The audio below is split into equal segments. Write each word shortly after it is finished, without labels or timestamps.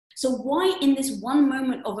So why in this one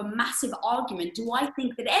moment of a massive argument do I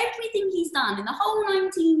think that everything he's done in the whole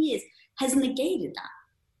 19 years has negated that?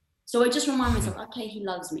 So I just remind myself, okay, he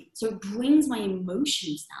loves me. So it brings my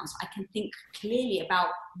emotions down so I can think clearly about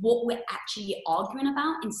what we're actually arguing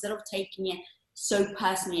about instead of taking it so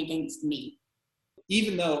personally against me.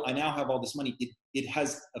 Even though I now have all this money, it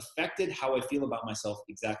has affected how I feel about myself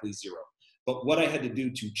exactly zero. But what I had to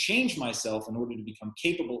do to change myself in order to become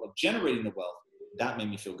capable of generating the wealth, that made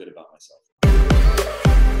me feel good about myself.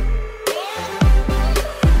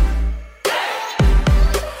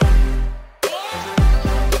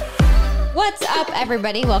 What's up,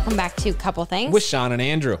 everybody? Welcome back to Couple Things with Sean and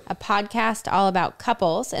Andrew, a podcast all about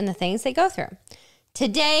couples and the things they go through.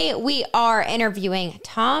 Today, we are interviewing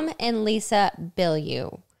Tom and Lisa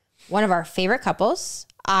Bilyeu, one of our favorite couples.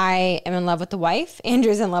 I am in love with the wife.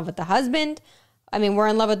 Andrew's in love with the husband. I mean, we're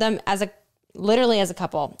in love with them literally as a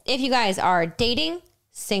couple. If you guys are dating,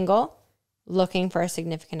 single, looking for a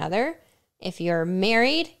significant other, if you're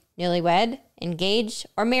married, newlywed, engaged,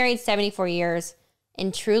 or married 74 years,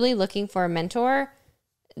 and truly looking for a mentor,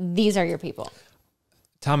 these are your people.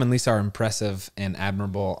 Tom and Lisa are impressive and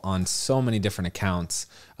admirable on so many different accounts.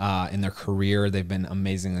 In their career, they've been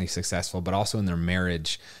amazingly successful, but also in their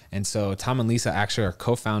marriage. And so Tom and Lisa actually are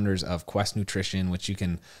co-founders of Quest Nutrition, which you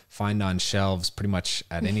can find on shelves pretty much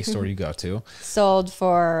at any store you go to. Sold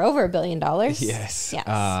for over $1 billion. Yes.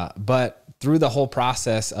 But through the whole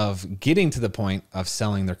process of getting to the point of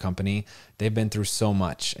selling their company, they've been through so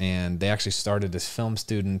much. And they actually started as film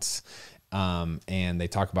students. And they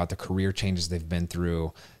talk about the career changes they've been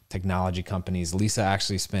through, technology companies. Lisa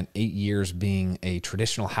actually spent 8 years being a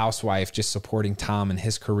traditional housewife, just supporting Tom in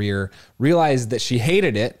his career, realized that she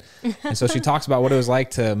hated it. And so she talks about what it was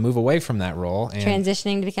like to move away from that role. And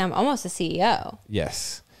transitioning to become almost a CEO.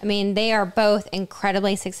 Yes. I mean, they are both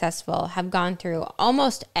incredibly successful, have gone through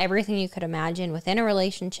almost everything you could imagine within a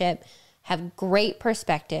relationship, have great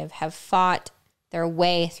perspective, have fought their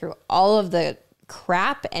way through all of the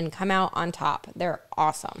crap and come out on top. They're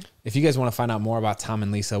awesome. If you guys want to find out more about Tom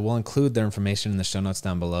and Lisa, we'll include their information in the show notes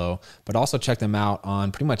down below, but also check them out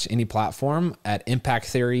on pretty much any platform at Impact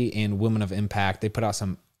Theory and Women of Impact. They put out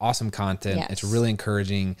some awesome content. Yes. It's really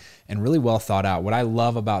encouraging and really well thought out. What I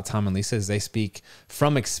love about Tom and Lisa is they speak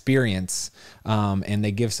from experience, and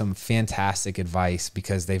they give some fantastic advice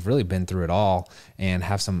because they've really been through it all and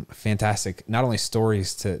have some fantastic, not only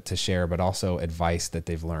stories to share, but also advice that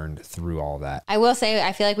they've learned through all that. I will say,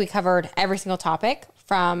 I feel like we covered every single topic,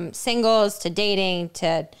 from singles to dating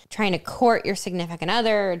to trying to court your significant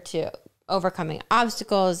other to overcoming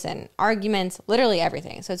obstacles and arguments, literally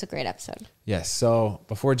everything. So it's a great episode. Yes. So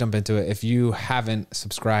before we jump into it, if you haven't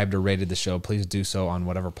subscribed or rated the show, please do so on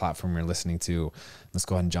whatever platform you're listening to. Let's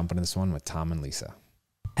go ahead and jump into this one with Tom and Lisa.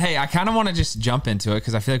 Hey, I kind of want to just jump into it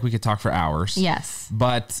because I feel like we could talk for hours. Yes.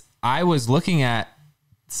 But I was looking at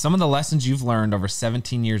some of the lessons you've learned over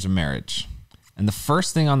 17 years of marriage. And the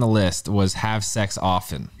first thing on the list was have sex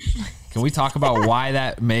often. Can we talk about why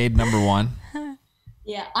that made number one?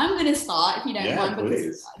 Yeah, I'm going to start, if you don't mind,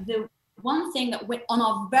 because the one thing that went on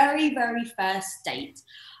our very, very first date,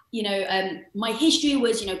 my history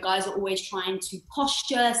was, guys are always trying to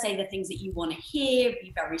posture, say the things that you want to hear,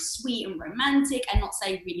 be very sweet and romantic and not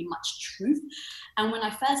say really much truth. And when I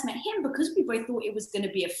first met him, because we both thought it was going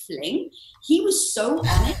to be a fling, he was so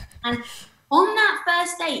honest. And on that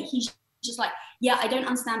first date, he's just like, yeah, I don't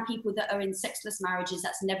understand people that are in sexless marriages.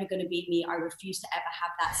 That's never going to be me. I refuse to ever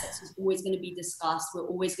have that. Sex is always going to be discussed. We're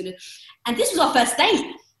always going to, and this was our first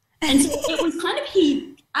date. And so it was kind of,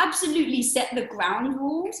 he absolutely set the ground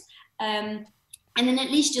rules. And then at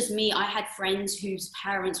least just me, I had friends whose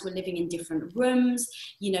parents were living in different rooms.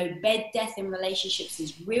 Bed death in relationships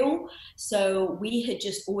is real. So we had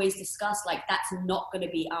just always discussed, like, that's not going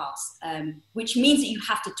to be us, which means that you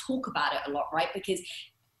have to talk about it a lot, right? Because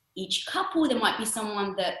each couple, there might be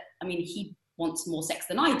someone that, he wants more sex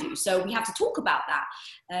than I do. So we have to talk about that.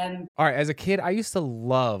 All right. As a kid, I used to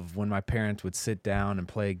love when my parents would sit down and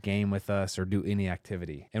play a game with us or do any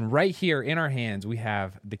activity. And right here in our hands, we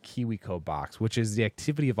have the KiwiCo box, which is the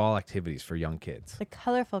activity of all activities for young kids. The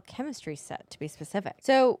colorful chemistry set, to be specific.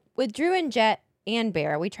 So with Drew and Jet and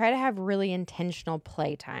Bear, we try to have really intentional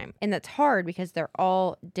playtime. And that's hard because they're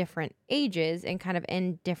all different ages and kind of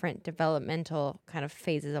in different developmental kind of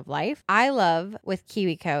phases of life. I love with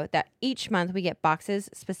KiwiCo that each month we get boxes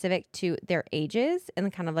specific to their ages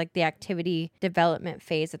and kind of like the activity development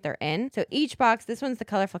phase that they're in. So each box, this one's the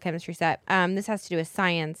colorful chemistry set. This has to do with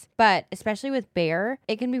science, but especially with Bear,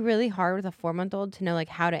 it can be really hard with a 4-month-old to know like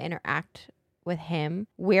how to interact with him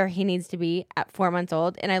where he needs to be at 4 months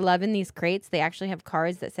old. And I love in these crates, they actually have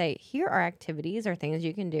cards that say, here are activities or things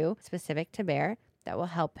you can do specific to Bear that will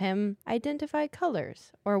help him identify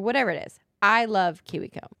colors or whatever it is. I love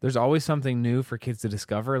KiwiCo. There's always something new for kids to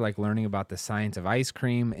discover, like learning about the science of ice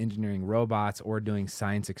cream, engineering robots, or doing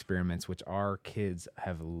science experiments, which our kids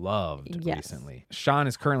have loved recently. Sean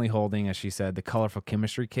is currently holding, as she said, the Colorful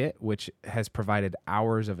Chemistry Kit, which has provided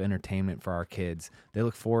hours of entertainment for our kids. They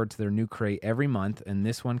look forward to their new crate every month, and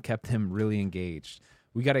this one kept him really engaged.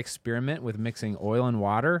 We got to experiment with mixing oil and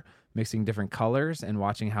water, mixing different colors, and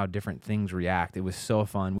watching how different things react. It was so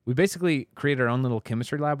fun. We basically created our own little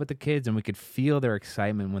chemistry lab with the kids, and we could feel their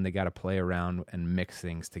excitement when they got to play around and mix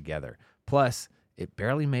things together. Plus, it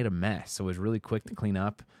barely made a mess, so it was really quick to clean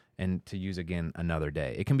up and to use again another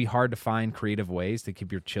day. It can be hard to find creative ways to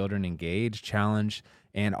keep your children engaged, challenged,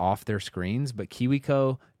 and off their screens, but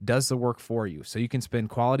KiwiCo does the work for you, so you can spend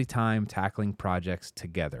quality time tackling projects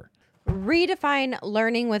together. Redefine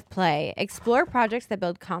learning with play. Explore projects that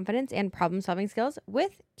build confidence and problem-solving skills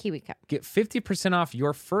with KiwiCo. Get 50% off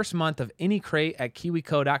your first month of any crate at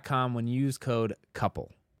kiwico.com when you use code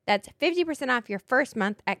COUPLE. That's 50% off your first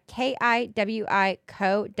month at kiwico.com.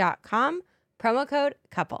 Promo code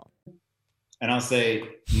COUPLE. And I'll say,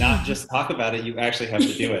 not just talk about it, you actually have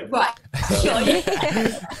to do it. Right.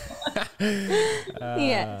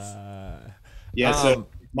 Yes. Yeah, so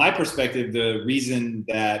my perspective, the reason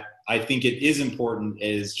that I think it is important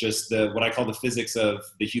is just what I call the physics of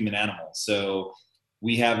the human animal. So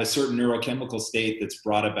we have a certain neurochemical state that's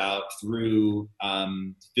brought about through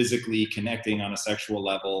physically connecting on a sexual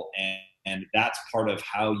level. And that's part of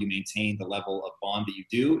how you maintain the level of bond that you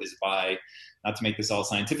do, is by, not to make this all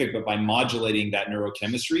scientific, but by modulating that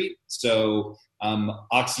neurochemistry. So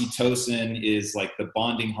oxytocin is like the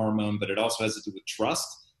bonding hormone, but it also has to do with trust.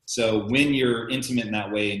 So when you're intimate in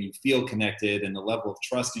that way and you feel connected and the level of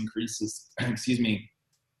trust increases,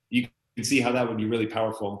 you can see how that would be really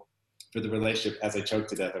powerful for the relationship, as I choke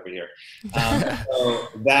to death over here. So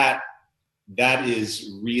that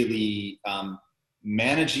is really,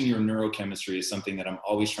 managing your neurochemistry is something that I'm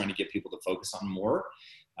always trying to get people to focus on more.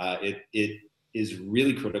 It is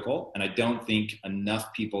really critical, and I don't think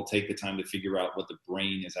enough people take the time to figure out what the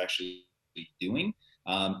brain is actually doing.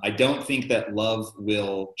 I don't think that love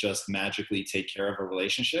will just magically take care of a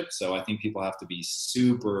relationship. So I think people have to be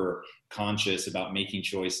super conscious about making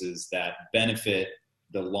choices that benefit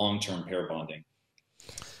the long-term pair bonding.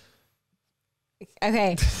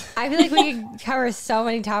 Okay. I feel like we could cover so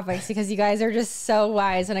many topics because you guys are just so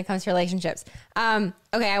wise when it comes to relationships. Okay.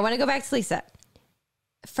 I want to go back to Lisa.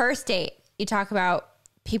 First date, you talk about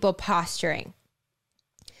people posturing.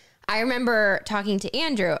 I remember talking to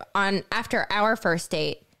Andrew after our first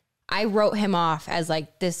date. I wrote him off as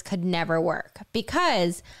like, this could never work,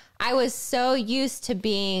 because I was so used to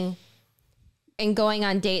being and going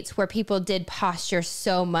on dates where people did posture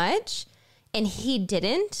so much and he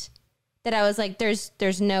didn't, that I was like,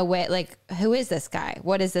 there's no way, like, who is this guy?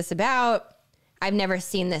 What is this about? I've never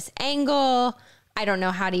seen this angle. I don't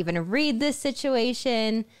know how to even read this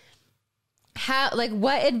situation.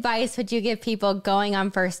 What advice would you give people going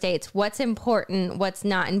on first dates? What's important? What's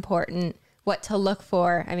not important? What to look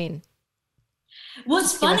for? I mean,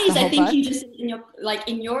 what's funny is I think you just,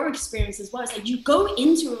 in your experience as well, it's like you go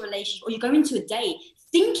into a relationship or you go into a date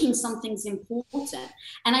thinking something's important.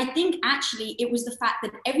 And I think actually it was the fact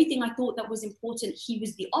that everything I thought that was important, he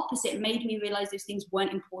was the opposite, made me realize those things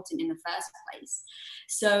weren't important in the first place.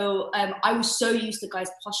 So I was so used to guys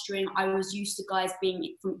posturing. I was used to guys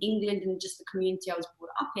being from England and just the community I was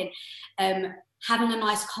brought up in. Having a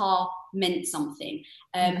nice car meant something.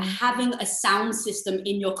 Having a sound system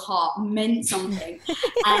in your car meant something.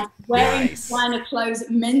 And wearing designer clothes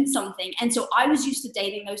meant something. And so I was used to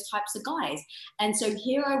dating those types of guys. And so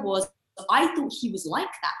here I was, I thought he was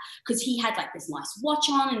like that because he had like this nice watch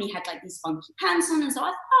on and he had like these funky pants on. And so I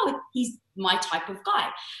thought, oh, he's my type of guy.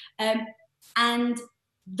 And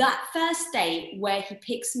that first date where he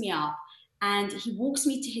picks me up, and he walks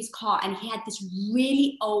me to his car, and he had this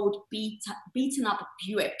really old, beaten up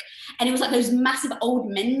Buick. And it was like those massive old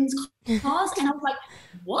men's cars. And I was like,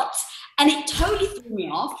 what? And it totally threw me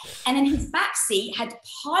off. And then his back seat had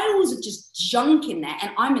piles of just junk in there. And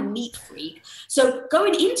I'm a neat freak. So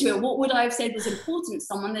going into it, what would I have said was important?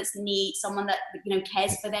 Someone that's neat, someone that,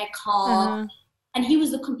 cares for their car. And he was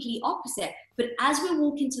the complete opposite. But as we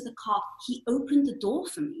walk into the car, he opened the door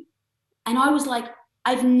for me. And I was like,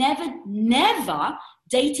 I've never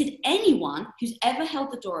dated anyone who's ever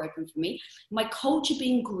held the door open for me. My culture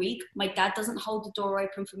being Greek, my dad doesn't hold the door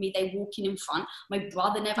open for me. They walk in front. My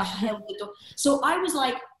brother never held the door. So I was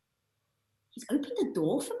like, he's opened the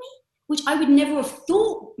door for me? which I would never have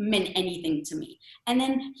thought meant anything to me. And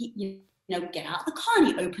then he, get out of the car, and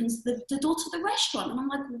he opens the door to the restaurant. And I'm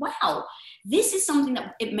like, wow, this is something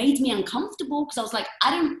that it made me uncomfortable, because I was like,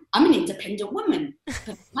 I'm an independent woman.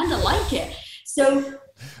 I kind of like it. So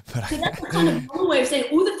that's the kind of one way of saying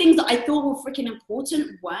all the things that I thought were freaking important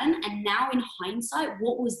weren't. And now in hindsight,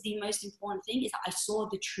 what was the most important thing is that I saw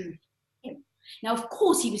the truth in him. Now, of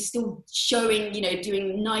course, he was still showing,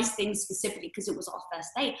 doing nice things specifically because it was our first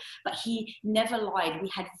date, but he never lied. We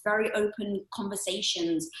had very open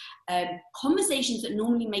conversations, conversations that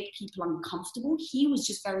normally make people uncomfortable. He was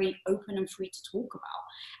just very open and free to talk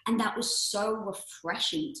about. And that was so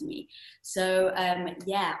refreshing to me. So,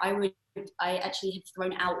 I actually have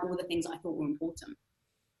thrown out all the things I thought were important.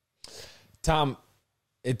 Tom,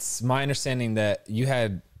 it's my understanding that you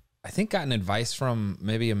had, I think, gotten advice from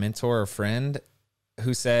maybe a mentor or friend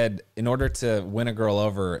who said, in order to win a girl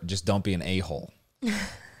over, just don't be an a-hole.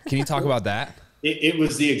 Can you talk about that? It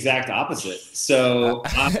was the exact opposite. So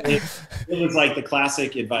it was like the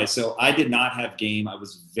classic advice. So I did not have game. I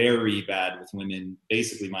was very bad with women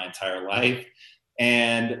basically my entire life.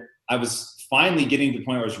 And I was finally getting to the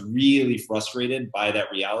point where I was really frustrated by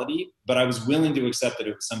that reality, but I was willing to accept that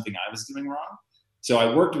it was something I was doing wrong. So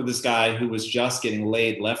I worked with this guy who was just getting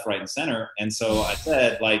laid left, right, and center. And so I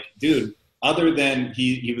said, like, dude, other than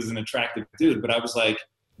he was an attractive dude, but I was like,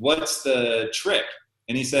 what's the trick?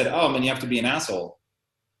 And he said, oh, man, you have to be an asshole.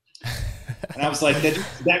 And I was like,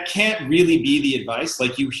 that can't really be the advice.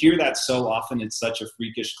 Like, you hear that so often. It's such a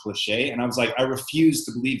freakish cliche. And I was like, I refuse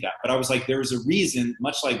to believe that. But I was like, there's a reason,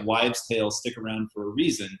 much like wives' tales stick around for a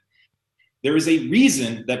reason. There is a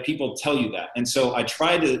reason that people tell you that. And so I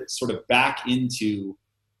tried to sort of back into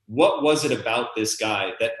what was it about this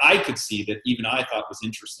guy that I could see that even I thought was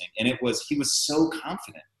interesting. And he was so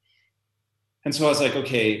confident. And so I was like,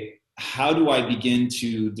 okay, how do I begin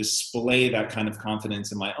to display that kind of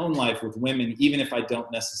confidence in my own life with women, even if I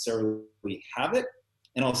don't necessarily have it?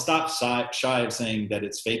 And I'll stop shy of saying that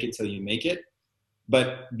it's fake it till you make it.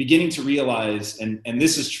 But beginning to realize, and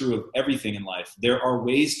this is true of everything in life, there are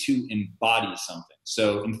ways to embody something.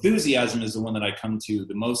 So enthusiasm is the one that I come to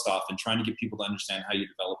the most often, trying to get people to understand how you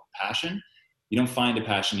develop a passion. You don't find a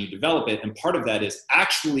passion, you develop it. And part of that is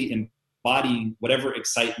actually embodying whatever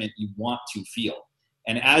excitement you want to feel.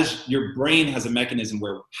 And as your brain has a mechanism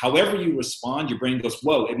where however you respond, your brain goes,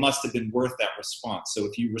 whoa, it must have been worth that response. So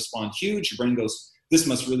if you respond huge, your brain goes, this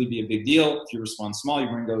must really be a big deal. If you respond small,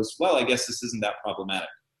 your brain goes, well, I guess this isn't that problematic.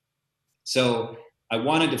 So I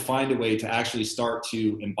wanted to find a way to actually start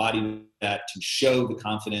to embody that, to show the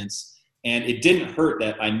confidence. And it didn't hurt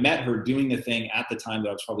that I met her doing the thing at the time that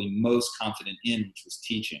I was probably most confident in, which was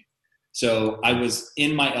teaching. So I was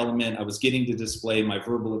in my element. I was getting to display my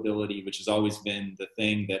verbal ability, which has always been the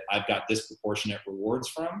thing that I've got disproportionate rewards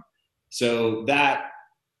from. So that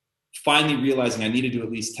finally realizing I needed to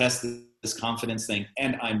at least test this confidence thing.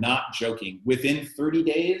 And I'm not joking. Within 30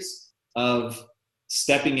 days of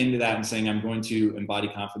stepping into that and saying, I'm going to embody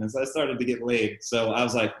confidence, I started to get laid. So I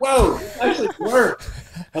was like, whoa, this actually worked.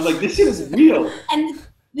 I was like, this shit is real. And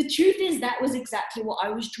the truth is that was exactly what I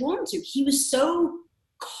was drawn to. He was so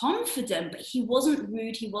confident, but he wasn't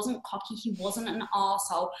rude. He wasn't cocky. He wasn't an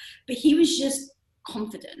arsehole, but he was just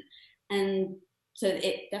confident. And so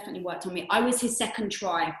it definitely worked on me. I was his second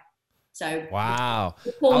try. So wow. I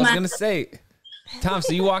was going to say, Tom,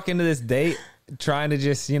 so you walk into this date trying to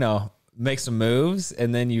just, make some moves,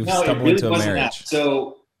 and then you stumble into a marriage. That.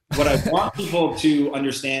 So what I want people to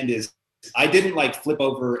understand is I didn't flip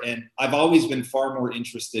over, and I've always been far more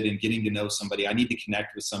interested in getting to know somebody. I need to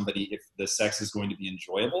connect with somebody if the sex is going to be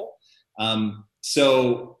enjoyable.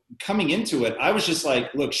 So coming into it, I was just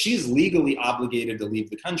like, look, she's legally obligated to leave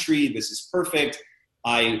the country. This is perfect.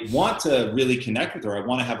 I want to really connect with her. I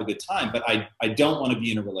want to have a good time, but I don't want to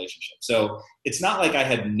be in a relationship. So it's not like I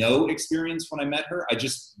had no experience when I met her. I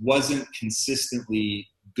just wasn't consistently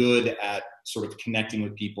good at sort of connecting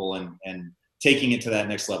with people and taking it to that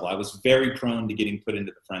next level. I was very prone to getting put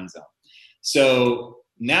into the friend zone. So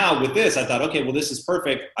now with this, I thought, okay, well, this is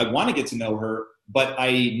perfect. I want to get to know her, but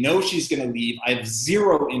I know she's going to leave. I have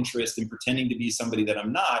zero interest in pretending to be somebody that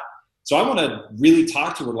I'm not. So I want to really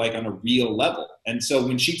talk to her on a real level. And so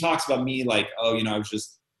when she talks about me I was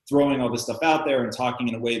just throwing all this stuff out there and talking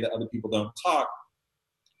in a way that other people don't talk,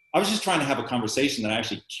 I was just trying to have a conversation that I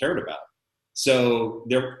actually cared about. So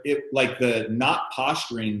the not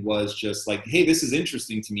posturing was just like, hey, this is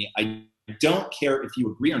interesting to me. I don't care if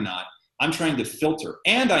you agree or not. I'm trying to filter.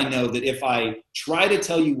 And I know that if I try to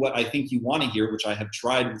tell you what I think you want to hear, which I have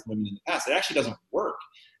tried with women in the past, it actually doesn't work.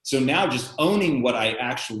 So now just owning what I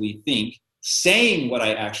actually think saying what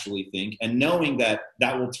I actually think and knowing that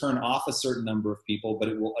that will turn off a certain number of people, but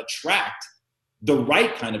it will attract the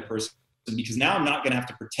right kind of person, because now I'm not going to have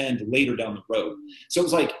to pretend later down the road. So it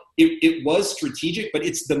was like, it was strategic, but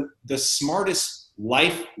it's the smartest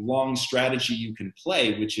lifelong strategy you can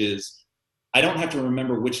play, which is I don't have to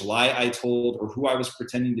remember which lie I told or who I was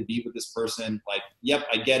pretending to be with this person. Like, yep,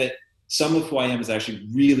 I get it. Some of who I am is actually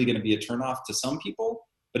really going to be a turnoff to some people,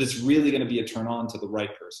 but it's really going to be a turn on to the right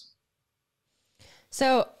person.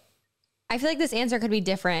 So I feel like this answer could be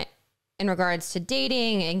different in regards to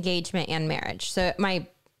dating, engagement, and marriage. So it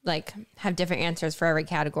might like have different answers for every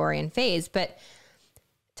category and phase, but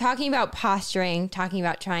talking about posturing, talking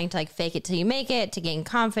about trying to like fake it till you make it to gain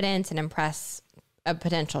confidence and impress a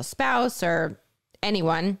potential spouse or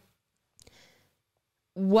anyone.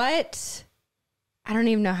 I don't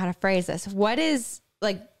even know how to phrase this. What is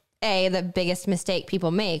like the biggest mistake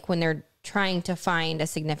people make when they're trying to find a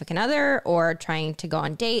significant other or trying to go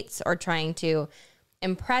on dates or trying to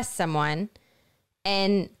impress someone?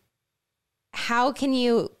 And how can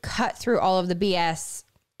you cut through all of the BS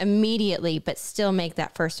immediately, but still make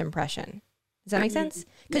that first impression? Does that make sense?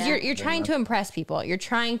 Because you're trying to impress people. You're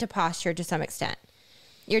trying to posture to some extent.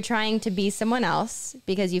 You're trying to be someone else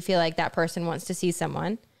because you feel like that person wants to see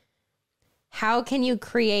someone. How can you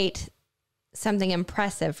create something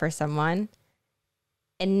impressive for someone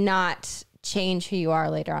and not change who you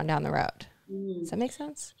are later on down the road? Does that make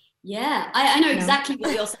sense? Yeah, I know exactly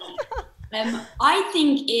what you're saying. I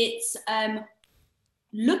think it's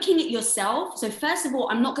looking at yourself. So first of all,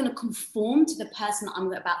 I'm not going to conform to the person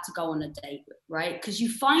I'm about to go on a date with, right? Because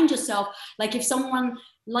you find yourself, like if someone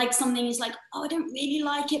likes something, it's like, oh, I don't really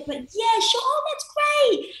like it, but yeah, sure, oh,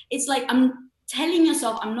 that's great. It's like I'm telling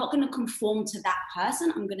yourself, I'm not going to conform to that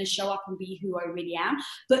person. I'm going to show up and be who I really am,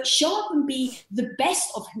 but show up and be the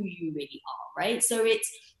best of who you really are, right? So it's,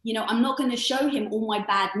 I'm not going to show him all my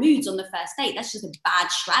bad moods on the first date. That's just a bad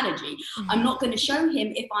strategy. Mm-hmm. I'm not going to show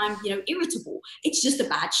him if I'm, irritable. It's just a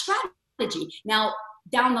bad strategy. Now,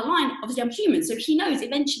 down the line, obviously I'm human, so he knows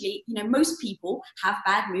eventually, most people have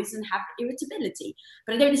bad moods and have irritability,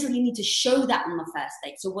 but I don't necessarily need to show that on the first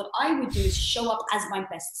date. So what I would do is show up as my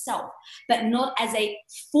best self, but not as a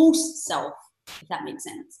false self, if that makes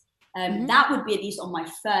sense. That would be at least on my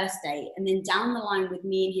first date. And then down the line with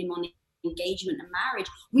me and him on engagement and marriage,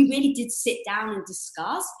 we really did sit down and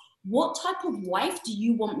discuss, what type of wife do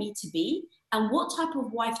you want me to be? And what type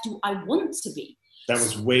of wife do I want to be? That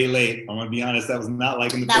was way late. I'm gonna be honest. That was not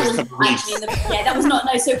like in the first couple weeks. That was not.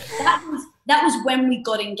 No, so that was when we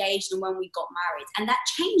got engaged and when we got married, and that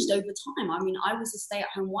changed over time. I mean, I was a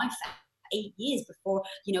stay-at-home wife for 8 years before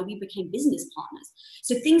we became business partners.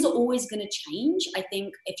 So things are always going to change. I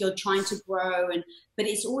think if you're trying to grow, but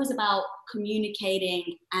it's always about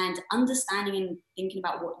communicating and understanding and thinking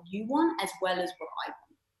about what you want as well as what I want.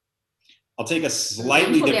 I'll take a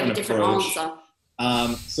slightly different approach. Answer.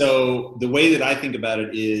 So the way that I think about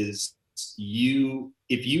it is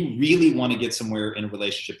if you really want to get somewhere in a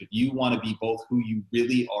relationship, if you want to be both who you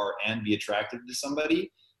really are and be attractive to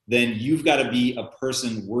somebody, then you've got to be a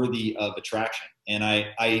person worthy of attraction. And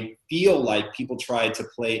I feel like people try to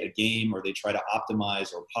play a game or they try to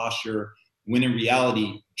optimize or posture when in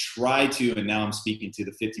reality, try to, and now I'm speaking to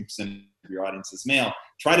the 50% of your audience is male,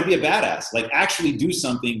 try to be a badass, like actually do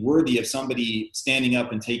something worthy of somebody standing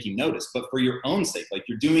up and taking notice, but for your own sake, like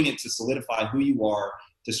you're doing it to solidify who you are,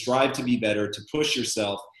 to strive to be better, to push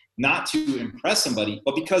yourself, not to impress somebody,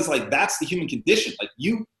 but because like that's the human condition. Like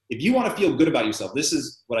if you want to feel good about yourself, this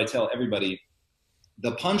is what I tell everybody,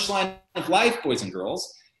 the punchline of life, boys and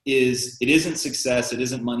girls, is it isn't success, it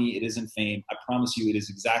isn't money, it isn't fame. I promise you it is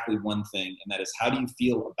exactly one thing, and that is how do you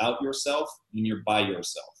feel about yourself when you're by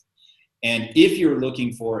yourself? And if you're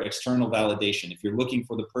looking for external validation, if you're looking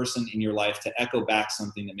for the person in your life to echo back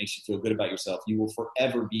something that makes you feel good about yourself, you will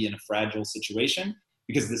forever be in a fragile situation,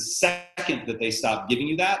 because the second that they stop giving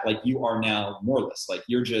you that, like you are now moreless, like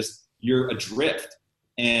you're adrift.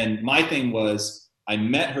 And my thing was, I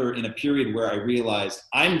met her in a period where I realized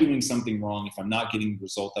I'm doing something wrong if I'm not getting the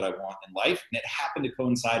result that I want in life. And it happened to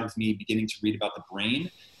coincide with me beginning to read about the brain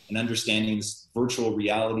and understanding this virtual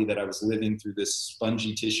reality that I was living through this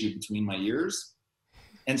spongy tissue between my ears.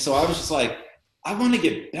 And so I was just like, I want to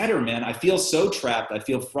get better, man. I feel so trapped. I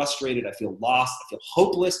feel frustrated. I feel lost. I feel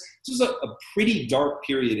hopeless. This was a pretty dark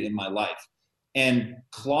period in my life. And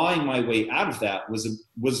clawing my way out of that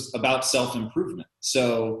was about self-improvement.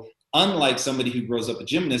 So unlike somebody who grows up a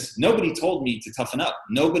gymnast, nobody told me to toughen up.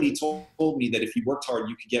 Nobody told me that if you worked hard,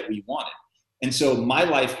 you could get what you wanted. And so my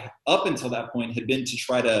life up until that point had been to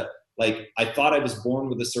try to like I thought I was born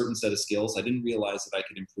with a certain set of skills. I didn't realize that I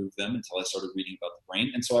could improve them until I started reading about the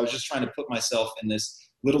brain. And so I was just trying to put myself in this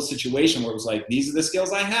little situation where it was like, these are the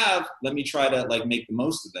skills I have. Let me try to like make the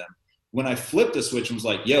most of them. When I flipped a switch and was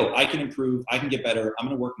like, yo, I can improve, I can get better, I'm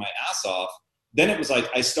going to work my ass off. Then it was like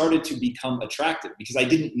I started to become attractive because I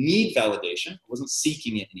didn't need validation. I wasn't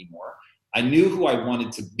seeking it anymore. I knew who I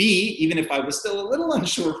wanted to be, even if I was still a little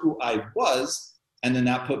unsure who I was. And then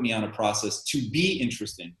that put me on a process to be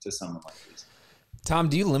interesting to someone like this. Tom,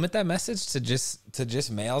 do you limit that message to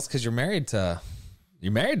just males? Because you're married to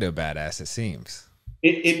a badass, it seems.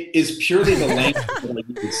 It is purely the language that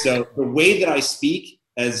I use. So the way that I speak,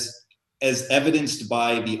 as evidenced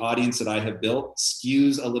by the audience that I have built,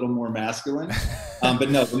 skews a little more masculine.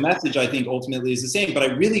 But no, the message I think ultimately is the same. But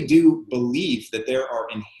I really do believe that there are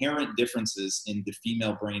inherent differences in the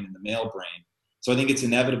female brain and the male brain. So I think it's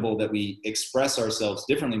inevitable that we express ourselves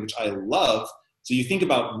differently, which I love. So you think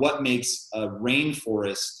about what makes a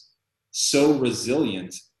rainforest so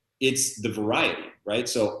resilient, it's the variety, right?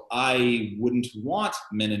 So I wouldn't want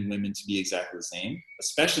men and women to be exactly the same,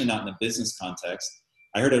 especially not in a business context.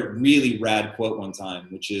 I heard a really rad quote one time,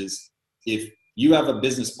 which is, if you have a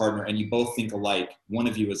business partner and you both think alike, one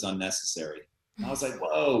of you is unnecessary. And I was like,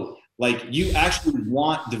 whoa, like you actually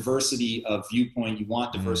want diversity of viewpoint, you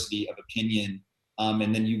want diversity of opinion,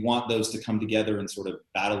 and then you want those to come together and sort of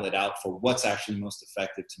battle it out for what's actually most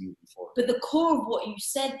effective to move forward. But the core of what you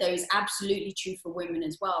said, though, is absolutely true for women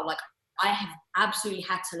as well. Like, I have absolutely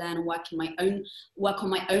had to learn and work on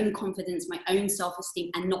my own confidence, my own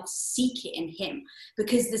self-esteem, and not seek it in him.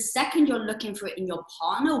 Because the second you're looking for it in your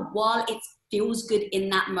partner, while it feels good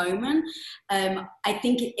in that moment, I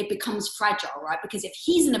think it becomes fragile, right? Because if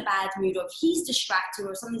he's in a bad mood, or if he's distracted,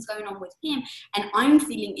 or something's going on with him, and I'm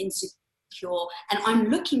feeling insecure, and I'm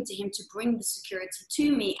looking to him to bring the security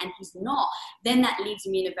to me, and he's not, then that leaves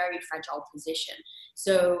me in a very fragile position.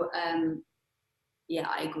 So, yeah,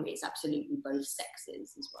 I agree. It's absolutely both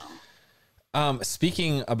sexes as well.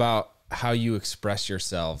 Speaking about how you express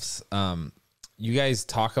yourselves, you guys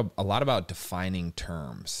talk a lot about defining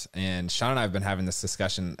terms. And Sean and I have been having this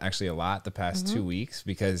discussion actually a lot the past 2 weeks,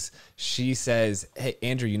 because she says, hey,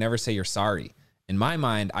 Andrew, you never say you're sorry. In my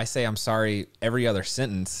mind, I say I'm sorry every other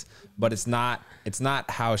sentence, but it's not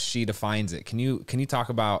how she defines it. Can you talk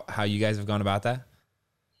about how you guys have gone about that?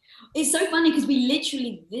 It's so funny because we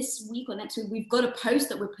literally this week or next week, we've got a post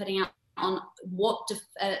that we're putting out on what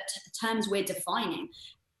terms we're defining.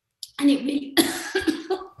 And it really...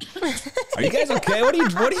 Are you guys okay? What are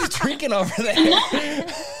you drinking over there?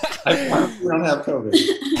 I don't have COVID.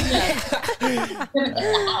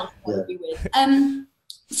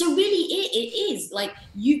 So really it is like,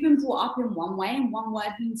 you've been brought up in one way and one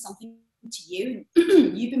word means something to you.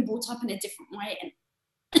 You've been brought up in a different way, and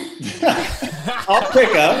I'll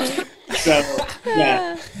pick up. So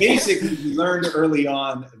yeah, basically we learned early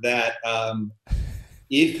on that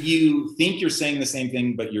if you think you're saying the same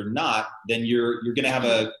thing but you're not, then you're going to have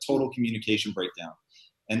a total communication breakdown.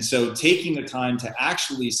 And so taking the time to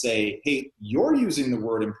actually say, hey, you're using the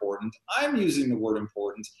word important, I'm using the word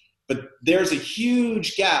important, but there's a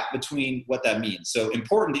huge gap between what that means. So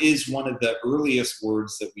important is one of the earliest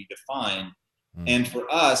words that we define. And for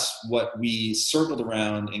us, what we circled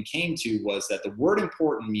around and came to was that the word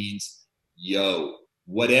important means, yo,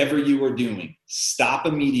 whatever you are doing, stop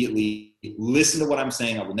immediately, listen to what I'm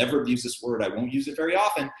saying. I will never abuse this word. I won't use it very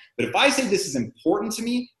often. But if I say this is important to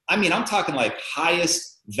me, I mean, I'm talking like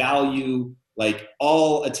highest value, like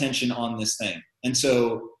all attention on this thing. And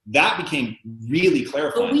so that became really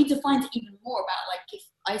clarifying. But we defined it even more about, like, if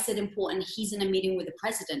I said important, he's in a meeting with the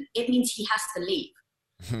president, it means he has to leave.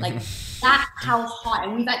 Like, that's how high.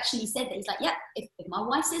 And we've actually said that. He's like, yeah, if my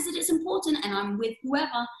wife says that it's important and I'm with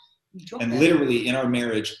whoever, you drop and it. Literally in our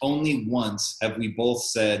marriage, only once have we both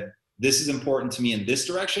said, this is important to me in this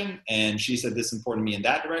direction, and she said this is important to me in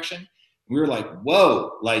that direction. We were like,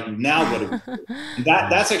 whoa, like, now what do we do?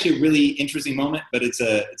 That's actually a really interesting moment, but it's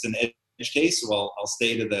an edge case, so I'll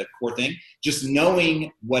stay to the core thing. Just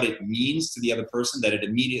knowing what it means to the other person, that it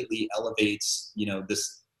immediately elevates,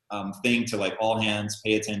 this thing to like all hands,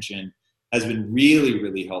 pay attention, has been really,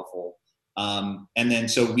 really helpful. And then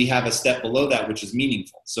so we have a step below that, which is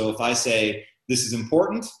meaningful. So if I say this is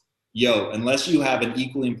important, unless you have an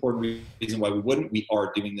equally important reason why we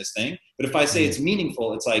are doing this thing. But if I say it's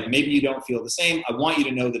meaningful, it's like, maybe you don't feel the same. I want you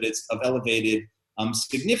to know that it's of elevated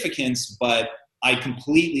significance, but I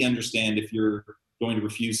completely understand if you're going to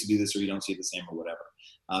refuse to do this or you don't see it the same or whatever.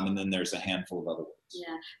 And then there's a handful of other words.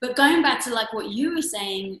 Yeah, but going back to like what you were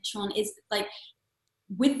saying, Sean, is like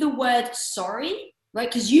with the word sorry, right?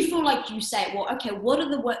 Because you feel like you say, well, okay,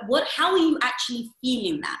 how are you actually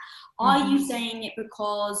feeling that? Are you saying it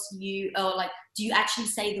because do you actually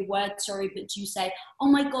say the word sorry, but do you say, oh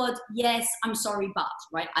my God, yes, I'm sorry, but,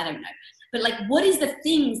 right? I don't know. But like, what is the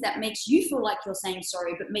things that makes you feel like you're saying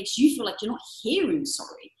sorry, but makes you feel like you're not hearing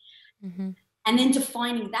sorry? Mm-hmm. And then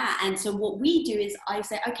defining that. And so what we do is I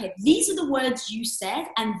say, okay, these are the words you said,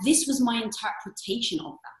 and this was my interpretation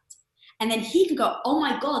of that. And then he could go, oh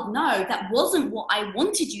my God, no, that wasn't what I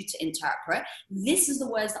wanted you to interpret. This is the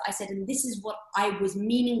words that I said, and this is what I was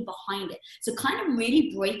meaning behind it. So kind of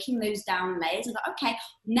really breaking those down layers and go, okay,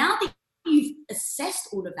 now that you've assessed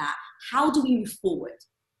all of that, how do we move forward?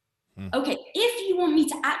 Okay, if you want me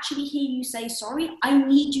to actually hear you say sorry, I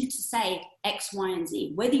need you to say X, Y, and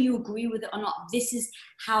Z. Whether you agree with it or not, this is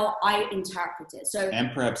how I interpret it. So,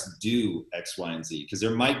 and perhaps do X, Y, and Z, because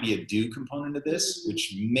there might be a do component of this,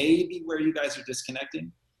 which may be where you guys are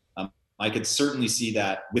disconnecting. I could certainly see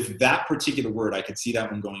that with that particular word. I could see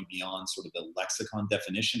that one going beyond sort of the lexicon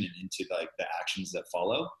definition and into like the actions that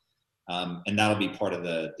follow. And that'll be part of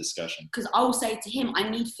the discussion. Because I will say to him, I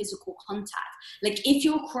need physical contact. Like if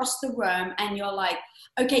you're across the room and you're like,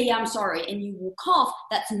 okay, yeah, I'm sorry, and you walk off,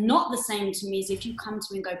 that's not the same to me as if you come to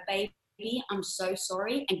me and go, baby, I'm so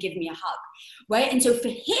sorry, and give me a hug, right? And so for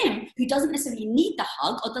him, who doesn't necessarily need the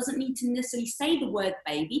hug or doesn't need to necessarily say the word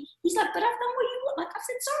baby, he's like, but I've done what you want. Like I've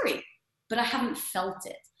said sorry, but I haven't felt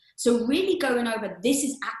it. So really going over, this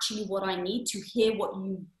is actually what I need to hear what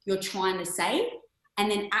you're trying to say, and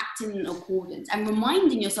then acting in accordance and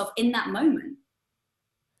reminding yourself in that moment.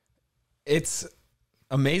 It's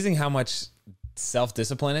amazing how much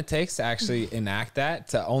self-discipline it takes to actually enact that,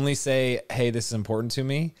 to only say, hey, this is important to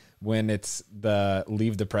me, when it's the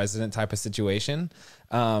leave the president type of situation.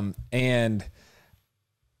 And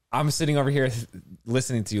I'm sitting over here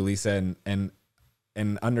listening to you, Lisa, and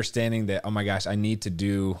understanding that, oh my gosh, I need to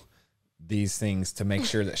do these things to make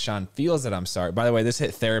sure that Sean feels that I'm sorry. By the way, this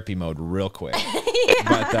hit therapy mode real quick.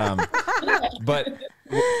 But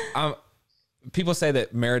people say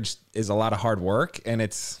that marriage is a lot of hard work, and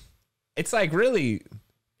it's like, really,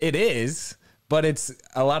 it is, but it's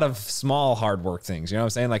a lot of small hard work things. You know what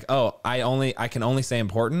I'm saying? Like, oh, I can only say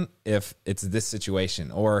important if it's this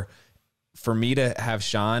situation, or for me to have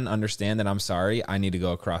Sean understand that I'm sorry, I need to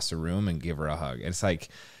go across the room and give her a hug. It's like,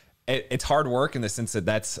 it's hard work in the sense that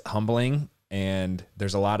that's humbling, and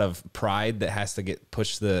there's a lot of pride that has to get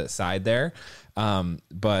pushed to the side there.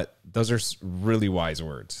 But those are really wise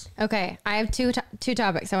words. Okay. I have two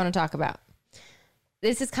topics I want to talk about.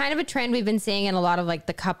 This is kind of a trend we've been seeing in a lot of like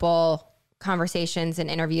the couple conversations and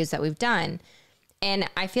interviews that we've done. And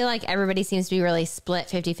I feel like everybody seems to be really split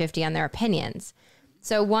 50-50 on their opinions.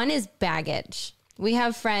 So one is baggage. We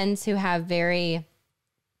have friends who have very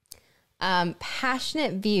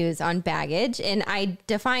passionate views on baggage. And I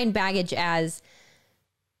define baggage as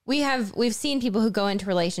we've seen people who go into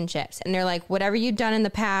relationships and they're like, whatever you've done in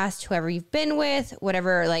the past, whoever you've been with,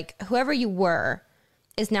 whoever you were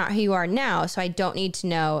is not who you are now. So I don't need to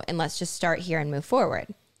know, and let's just start here and move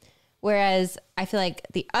forward. Whereas I feel like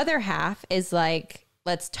the other half is like,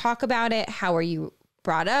 let's talk about it. How were you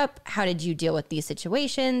brought up? How did you deal with these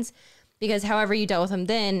situations? Because however you dealt with them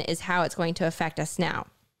then is how it's going to affect us now.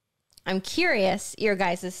 I'm curious your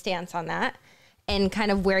guys' stance on that and kind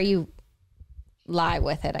of where you lie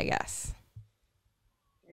with it, I guess.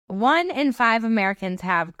 1 in 5 Americans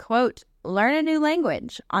have, quote, learn a new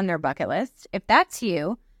language on their bucket list. If that's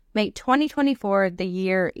you, make 2024 the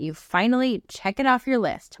year you finally check it off your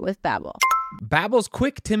list with Babbel. Babbel's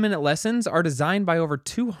quick 10-minute lessons are designed by over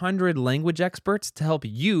 200 language experts to help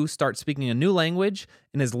you start speaking a new language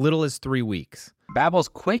in as little as 3 weeks. Babbel's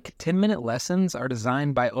quick 10-minute lessons are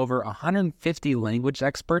designed by over 150 language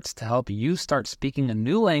experts to help you start speaking a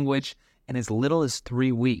new language in as little as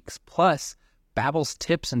 3 weeks. Plus, Babbel's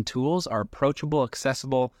tips and tools are approachable,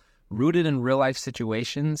 accessible, rooted in real-life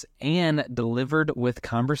situations, and delivered with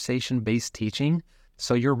conversation-based teaching,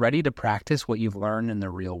 so you're ready to practice what you've learned in the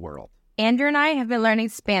real world. Andrew and I have been learning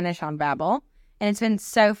Spanish on Babbel, and it's been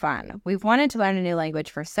so fun. We've wanted to learn a new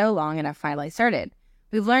language for so long, and have finally started.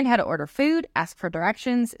 We've learned how to order food, ask for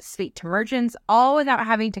directions, speak to merchants, all without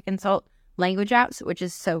having to consult language apps, which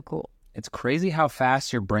is so cool. It's crazy how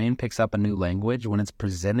fast your brain picks up a new language when it's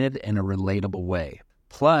presented in a relatable way.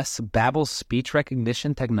 Plus, Babbel's speech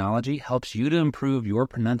recognition technology helps you to improve your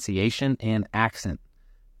pronunciation and accent.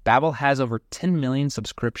 Babbel has over 10 million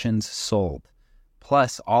subscriptions sold.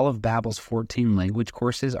 Plus, all of Babbel's 14 language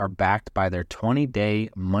courses are backed by their 20-day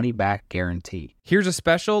money-back guarantee. Here's a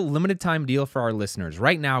special limited-time deal for our listeners.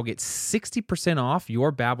 Right now, get 60% off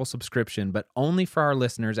your Babbel subscription, but only for our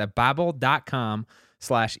listeners at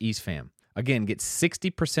Babbel.com/EastFam. Again, get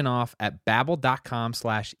 60% off at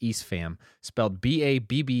babbel.com/EastFam, spelled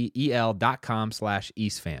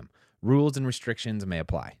BABBEL.com/EastFam. Rules and restrictions may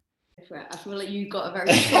apply. I feel like you got a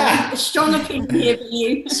very strong opinion here for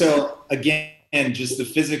you. So again, just the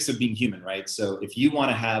physics of being human, right? So if you want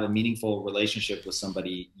to have a meaningful relationship with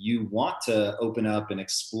somebody, you want to open up and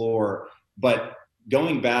explore. But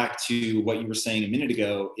going back to what you were saying a minute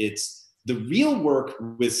ago, it's the real work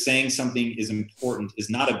with saying something is important is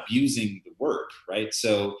not abusing the word, right?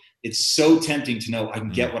 So it's so tempting to know I can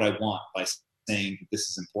get what I want by saying this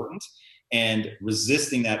is important, and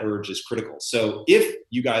resisting that urge is critical. So if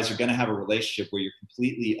you guys are going to have a relationship where you're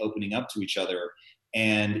completely opening up to each other,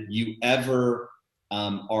 and you ever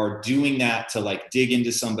are doing that to like dig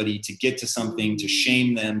into somebody, to get to something, to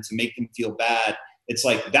shame them, to make them feel bad, it's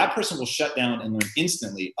like that person will shut down and learn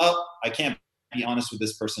instantly, oh, I can't be honest with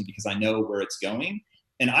this person because I know where it's going.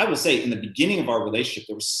 And I will say in the beginning of our relationship,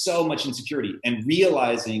 there was so much insecurity, and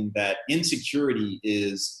realizing that insecurity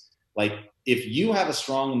is like, if you have a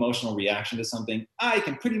strong emotional reaction to something, I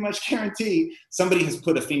can pretty much guarantee somebody has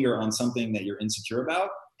put a finger on something that you're insecure about.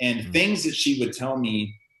 And things that she would tell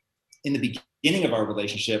me in the beginning of our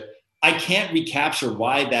relationship, I can't recapture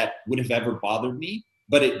why that would have ever bothered me,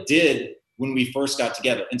 but it did when we first got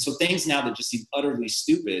together. And so things now that just seem utterly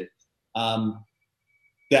stupid,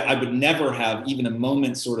 that I would never have even a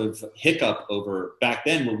moment sort of hiccup over back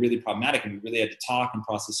then were really problematic, and we really had to talk and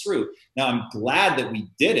process through. Now I'm glad that we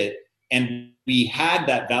did it, and we had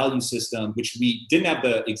that value system, which we didn't have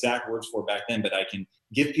the exact words for back then, but I can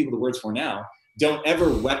give people the words for now. Don't ever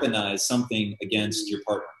weaponize something against your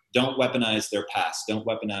partner. Don't weaponize their past. Don't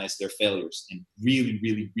weaponize their failures. And really,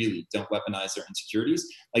 really, really don't weaponize their insecurities.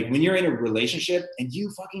 Like when you're in a relationship and you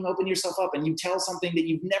fucking open yourself up and you tell something that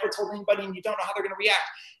you've never told anybody and you don't know how they're going to react,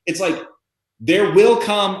 it's like there will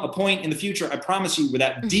come a point in the future, I promise you, where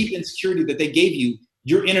that deep insecurity that they gave you,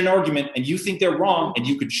 you're in an argument and you think they're wrong and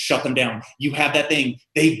you could shut them down. You have that thing.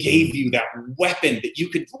 They gave you that weapon that you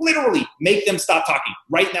could literally make them stop talking.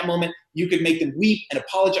 Right in that moment, you could make them weep and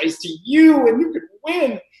apologize to you, and you could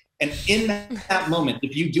win. And in that moment,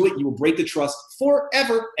 if you do it, you will break the trust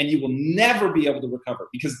forever, and you will never be able to recover,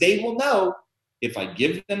 because they will know, if I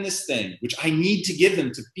give them this thing, which I need to give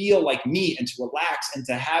them to feel like me and to relax and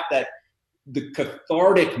to have that, the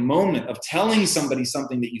cathartic moment of telling somebody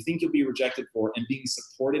something that you think you'll be rejected for and being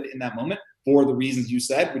supported in that moment for the reasons you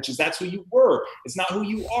said, which is that's who you were. It's not who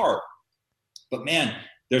you are. But man,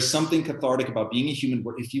 there's something cathartic about being a human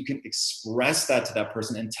where if you can express that to that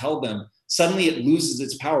person and tell them, suddenly it loses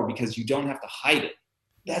its power because you don't have to hide it.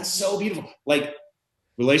 That's so beautiful. Like,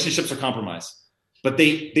 relationships are compromised, but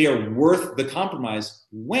they are worth the compromise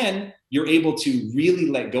when you're able to really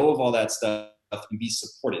let go of all that stuff and be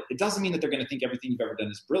supported. It doesn't mean that they're going to think everything you've ever done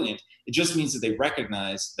is brilliant. It just means that they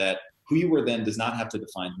recognize that who you were then does not have to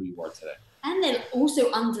define who you are today. And they'll also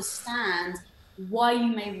understand why you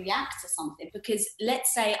may react to something, because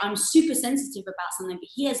let's say I'm super sensitive about something, but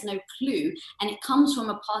he has no clue, and it comes from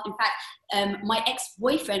a part. In fact, my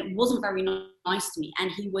ex-boyfriend wasn't very nice to me, and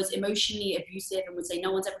he was emotionally abusive and would say,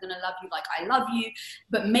 no one's ever going to love you like I love you,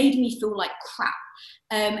 but made me feel like crap.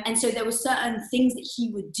 And so there were certain things that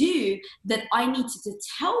he would do that I needed to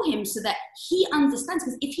tell him so that he understands.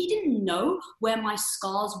 Because if he didn't know where my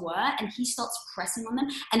scars were and he starts pressing on them,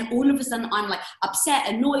 and all of a sudden I'm like upset,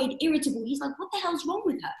 annoyed, irritable, he's like, what the hell's wrong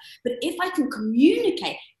with her? But if I can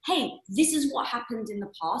communicate, hey, this is what happened in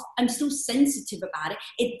the past, I'm still sensitive about it.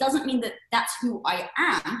 It doesn't mean that that's who I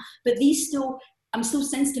am, but I'm still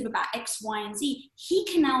sensitive about X, Y, and Z. He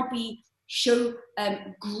can now show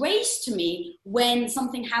grace to me when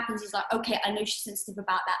something happens. He's like, okay, I know she's sensitive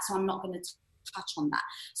about that, so I'm not going to touch on that.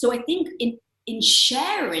 So I think in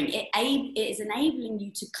sharing, it is enabling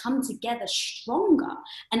you to come together stronger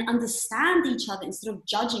and understand each other instead of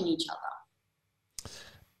judging each other.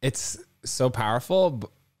 It's so powerful.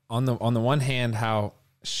 On the one hand, how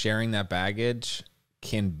sharing that baggage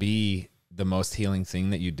can be the most healing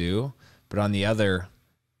thing that you do, but on the other,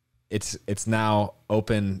 it's now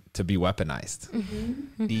open to be weaponized.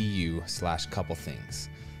 EU/couple things.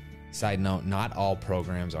 Side note, not all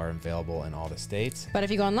programs are available in all the states. But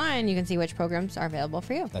if you go online, you can see which programs are available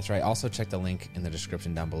for you. That's right. Also check the link in the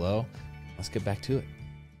description down below. Let's get back to it.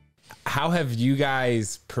 How have you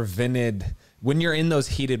guys prevented, when you're in those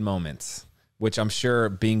heated moments, which I'm sure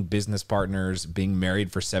being business partners, being married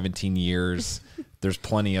for 17 years, there's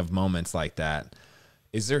plenty of moments like that.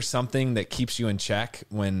 Is there something that keeps you in check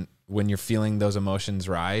when you're feeling those emotions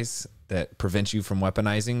rise that prevents you from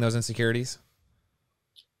weaponizing those insecurities?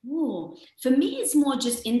 Ooh, for me, it's more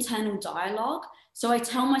just internal dialogue. So I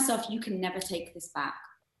tell myself, you can never take this back.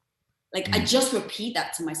 Like, I just repeat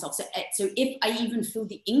that to myself. So if I even feel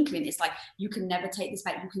the inkling, it's like, you can never take this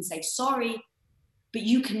back. You can say sorry, but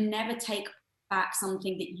you can never take back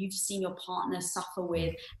something that you've seen your partner suffer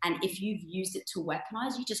with. And if you've used it to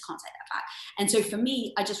weaponize, you just can't take that back. And so for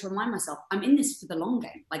me, I just remind myself, I'm in this for the long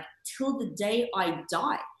game, like till the day I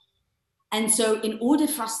die. And so in order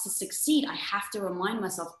for us to succeed, I have to remind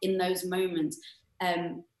myself in those moments.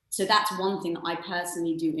 So that's one thing that I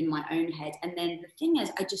personally do in my own head. And then the thing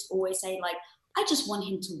is, I just always say, like, I just want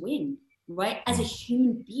him to win, right? As a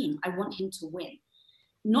human being, I want him to win.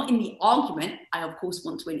 Not in the argument. I, of course,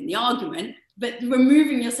 want to win in the argument, but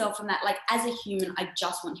removing yourself from that, like, as a human, I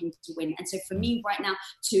just want him to win. And so for me right now,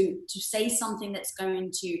 to say something that's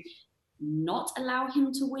going to not allow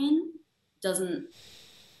him to win doesn't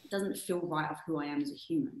feel right of who I am as a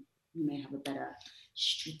human. You may have a better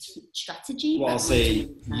strategy. Well, I'll say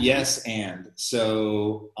yes. And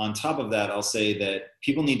so on top of that, I'll say that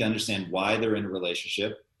people need to understand why they're in a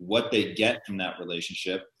relationship, what they get from that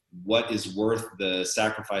relationship, what is worth the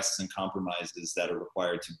sacrifices and compromises that are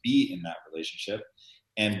required to be in that relationship.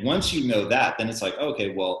 And once you know that, then it's like,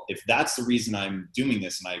 okay, well, if that's the reason I'm doing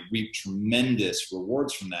this and I reap tremendous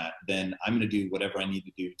rewards from that, then I'm going to do whatever I need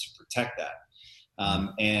to do to protect that.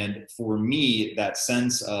 And for me, that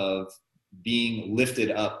sense of being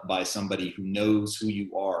lifted up by somebody who knows who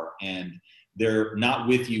you are, and they're not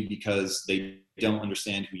with you because they don't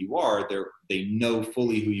understand who you are. They know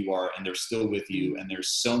fully who you are, and they're still with you. And there's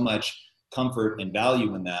so much comfort and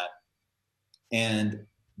value in that. And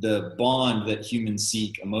the bond that humans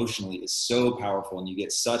seek emotionally is so powerful, and you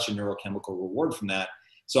get such a neurochemical reward from that.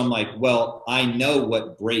 So I'm like, well, I know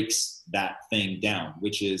what breaks that thing down,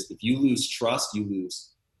 which is if you lose trust, you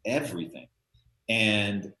lose everything.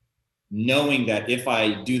 And knowing that if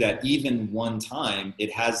I do that even one time,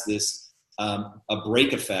 it has this a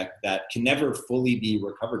break effect that can never fully be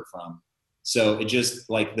recovered from. So it just,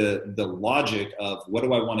 like, the logic of what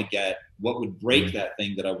do I want to get? What would break that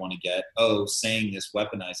thing that I want to get? Oh, saying this,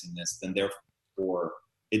 weaponizing this, then therefore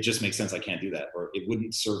it just makes sense I can't do that, or it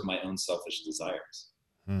wouldn't serve my own selfish desires.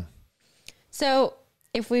 So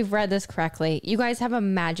if we've read this correctly, you guys have a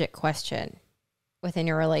magic question within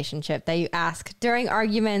your relationship that you ask during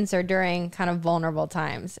arguments or during kind of vulnerable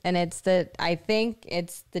times. And I think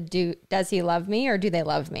it's does he love me or do they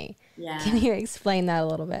love me? Yeah. Can you explain that a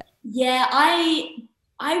little bit? Yeah,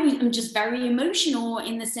 I'm just very emotional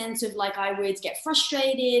in the sense of, like, I would get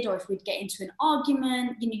frustrated, or if we'd get into an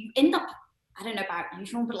argument, you end up, I don't know about you,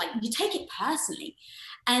 Sean, but like, you take it personally.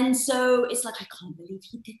 And so it's like, I can't believe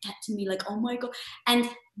he did that to me. Like, oh my God. And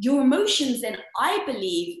your emotions then, I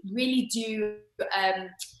believe, really do,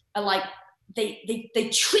 are like,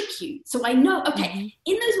 they trick you. So I know, okay,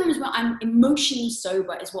 in those moments where I'm emotionally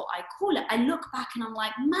sober is what I call it, I look back and I'm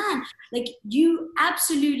like, man, like, you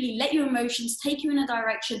absolutely let your emotions take you in a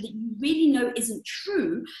direction that you really know isn't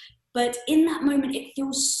true. But in that moment, it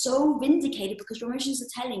feels so vindicated because your emotions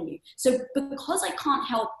are telling you. So because I can't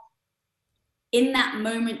help in that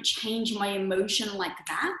moment change my emotion like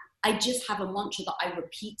that, I just have a mantra that I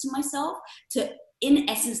repeat to myself to, in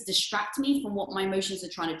essence, distract me from what my emotions are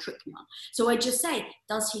trying to trick me on. So I just say,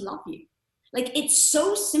 does he love you? Like, it's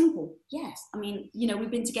so simple. Yes. I mean, we've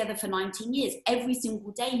been together for 19 years. Every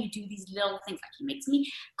single day you do these little things, like he makes me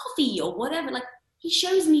coffee or whatever. Like, he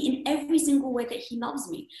shows me in every single way that he loves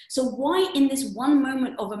me. So why in this one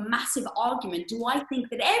moment of a massive argument do I think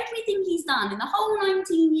that everything he's done in the whole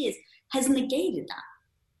 19 years has negated that?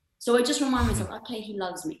 So I just remind myself, okay, he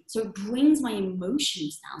loves me. So it brings my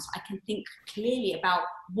emotions down so I can think clearly about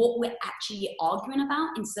what we're actually arguing about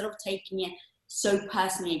instead of taking it so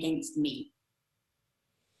personally against me.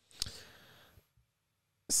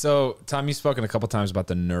 So, Tom, you've spoken a couple times about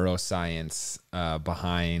the neuroscience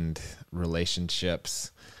behind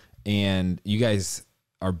relationships, and you guys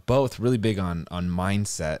are both really big on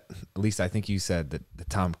mindset. At least I think you said that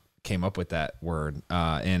Tom came up with that word,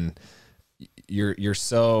 and you're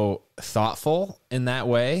so thoughtful in that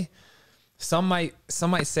way. Some might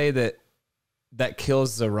say that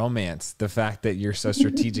kills the romance, the fact that you're so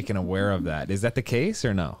strategic and aware of that. Is that the case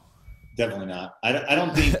or no? Definitely not. I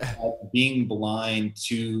don't think being blind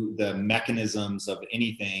to the mechanisms of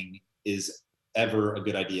anything is ever a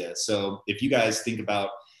good idea. So if you guys think about,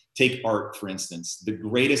 take art, for instance, the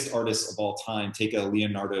greatest artist of all time, take a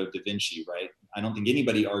Leonardo da Vinci, right? I don't think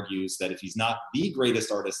anybody argues that if he's not the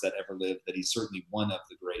greatest artist that ever lived, that he's certainly one of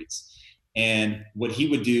the greats. And what he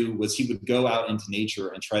would do was he would go out into nature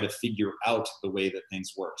and try to figure out the way that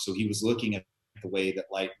things work. So he was looking at the way that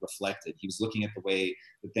light reflected. He was looking at the way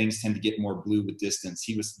that things tend to get more blue with distance.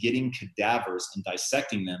 He was getting cadavers and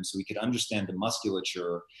dissecting them so he could understand the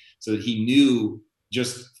musculature, so that he knew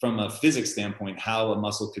just from a physics standpoint, how a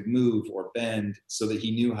muscle could move or bend so that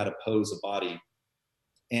he knew how to pose a body.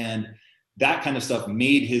 And that kind of stuff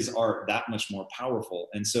made his art that much more powerful.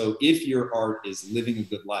 And so if your art is living a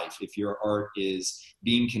good life, if your art is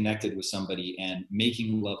being connected with somebody and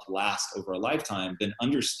making love last over a lifetime, then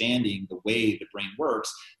understanding the way the brain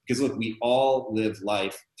works, because look, we all live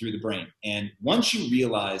life through the brain. And once you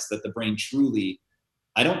realize that the brain truly,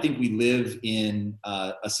 I don't think we live in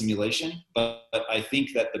a simulation, but I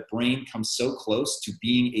think that the brain comes so close to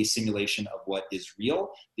being a simulation of what is real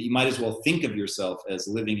that you might as well think of yourself as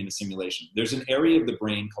living in a simulation. There's an area of the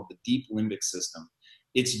brain called the deep limbic system.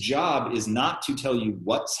 Its job is not to tell you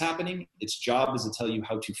what's happening. Its job is to tell you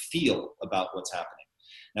how to feel about what's happening.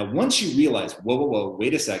 Now, once you realize, whoa,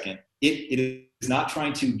 wait a second, it is not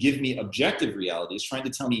trying to give me objective reality. It's trying to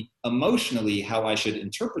tell me emotionally how I should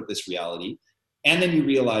interpret this reality. And then you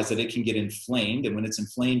realize that it can get inflamed. And when it's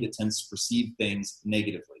inflamed, it tends to perceive things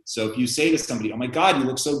negatively. So if you say to somebody, oh my God, you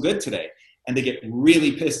look so good today, and they get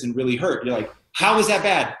really pissed and really hurt, you're like, how is that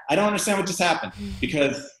bad? I don't understand what just happened.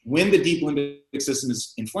 Because when the deep limbic system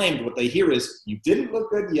is inflamed, what they hear is, you didn't look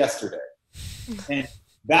good yesterday. And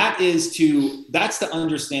that's to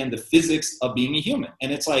understand the physics of being a human.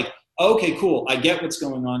 And it's like, okay, cool. I get what's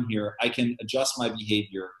going on here. I can adjust my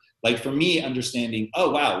behavior. Like for me, understanding,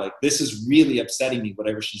 oh, wow, like this is really upsetting me,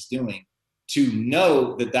 whatever she's doing, to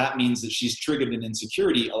know that that means that she's triggered an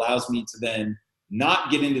insecurity allows me to then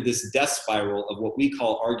not get into this death spiral of what we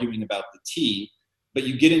call arguing about the tea, but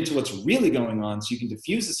you get into what's really going on so you can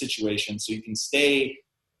diffuse the situation, so you can stay,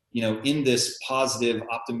 in this positive,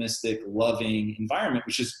 optimistic, loving environment,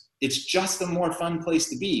 it's just a more fun place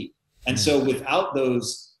to be. And so without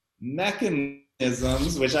those mechanisms,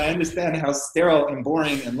 which I understand how sterile and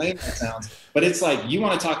boring and lame that sounds, but it's like, you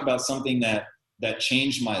want to talk about something that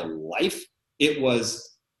changed my life. It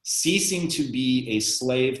was ceasing to be a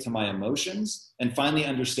slave to my emotions and finally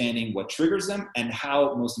understanding what triggers them and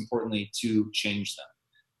how, most importantly, to change them.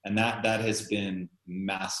 And that has been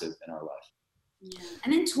massive in our life. Yeah.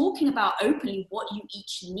 And then talking about openly what you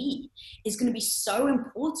each need is going to be so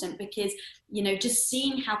important because, just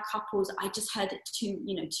seeing how couples, I just heard it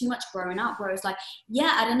too much growing up where it's like,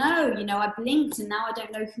 yeah, I don't know, I blinked and now I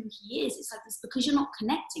don't know who he is. It's like, it's because you're not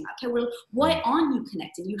connecting. Okay, well, why aren't you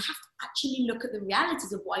connecting? You have to actually look at the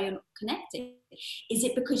realities of why you're not connecting. Is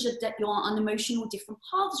it because you're on emotional different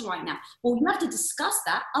paths right now? Well, you have to discuss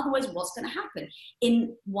that. Otherwise, what's going to happen?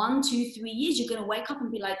 In 1, 2, 3 years, you're going to wake up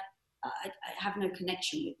and be like, I have no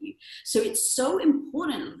connection with you. So it's so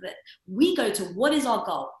important that we go to what is our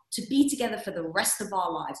goal? To be together for the rest of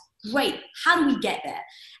our lives. Great. How do we get there?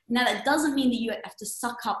 Now, that doesn't mean that you have to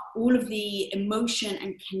suck up all of the emotion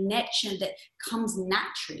and connection that comes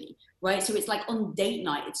naturally, right? So it's like on date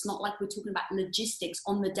night. It's not like we're talking about logistics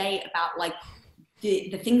on the day about like the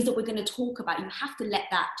things that we're going to talk about. You have to let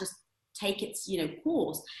that just take its,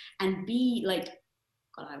 course and be like,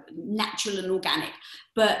 natural and organic.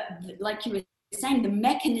 But like you were saying, the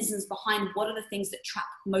mechanisms behind what are the things that trap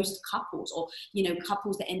most couples or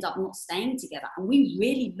couples that end up not staying together, and we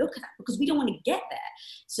really look at that because we don't want to get there.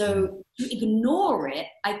 So to ignore it,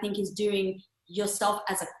 I think, is doing yourself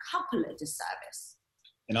as a couple a disservice.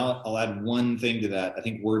 And I'll add one thing to that. I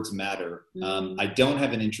think words matter. I don't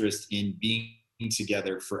have an interest in being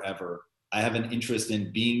together forever. I have an interest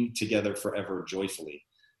in being together forever joyfully.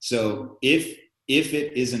 So if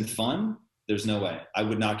it isn't fun, there's no way. I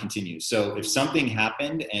would not continue. So if something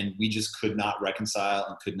happened and we just could not reconcile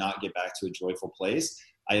and could not get back to a joyful place,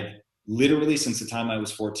 I have literally, since the time I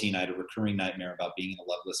was 14, I had a recurring nightmare about being in a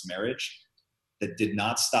loveless marriage that did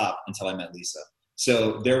not stop until I met Lisa.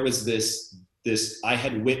 So there was this, I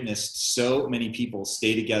had witnessed so many people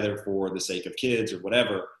stay together for the sake of kids or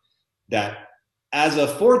whatever, that as a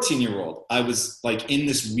 14-year-old, I was like in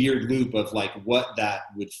this weird loop of like what that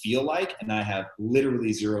would feel like. And I have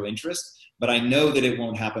literally zero interest, but I know that it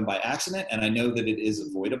won't happen by accident. And I know that it is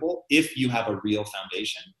avoidable if you have a real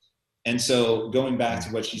foundation. And so going back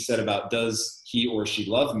to what she said about, does he or she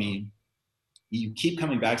love me? You keep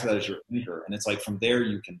coming back to that as your anchor. And it's like, from there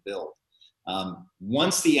you can build.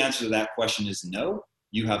 Once the answer to that question is no,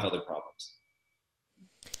 you have other problems.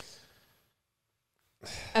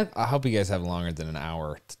 Okay. I hope you guys have longer than an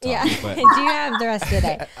hour to talk. Yeah. But Do you have the rest of the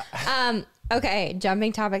day? Okay.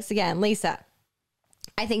 Jumping topics again. Lisa,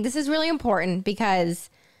 I think this is really important because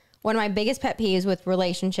one of my biggest pet peeves with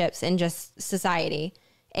relationships and just society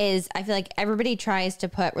is I feel like everybody tries to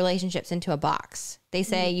put relationships into a box. They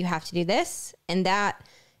say you have to do this and that,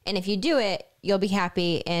 and if you do it, you'll be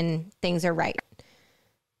happy and things are right.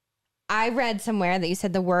 I read somewhere that you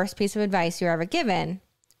said the worst piece of advice you were ever given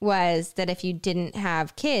was that if you didn't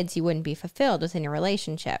have kids, you wouldn't be fulfilled within your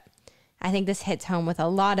relationship. I think this hits home with a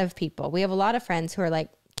lot of people. We have a lot of friends who are like,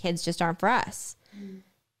 kids just aren't for us.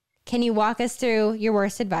 Can you walk us through your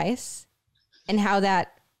worst advice and how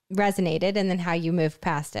that resonated and then how you moved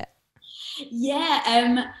past it?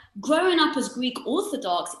 Yeah, growing up as Greek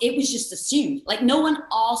Orthodox, it was just assumed. Like, no one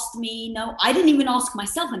asked me. No, I didn't even ask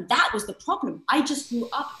myself, and that was the problem. I just grew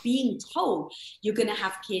up being told, you're going to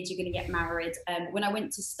have kids, you're going to get married. When I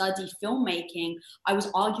went to study filmmaking, I was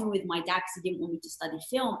arguing with my dad because he didn't want me to study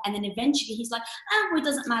film. And then eventually he's like, well, it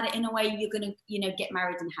doesn't matter. In a way, you're going to, get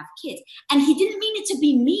married and have kids. And he didn't mean it to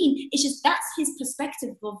be mean. It's just that's his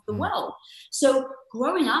perspective of the world. So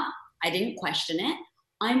growing up, I didn't question it.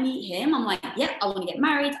 I meet him, I'm like, yep, I want to get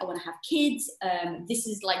married, I want to have kids, this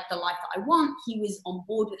is like the life that I want. He was on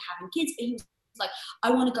board with having kids, but he was like,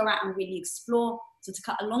 I want to go out and really explore. So to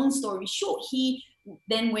cut a long story short, he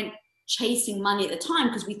then went chasing money at the time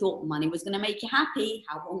because we thought money was going to make you happy,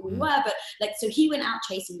 how wrong we were. But so he went out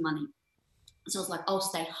chasing money. So I was like, I'll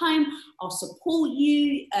stay home, I'll support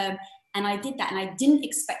you. And I did that, and I didn't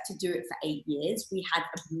expect to do it for 8 years. We had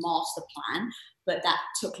a master plan, but that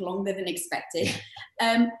took longer than expected.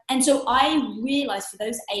 And so I realized for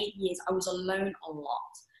those 8 years, I was alone a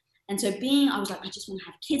lot. And so I was like, I just want to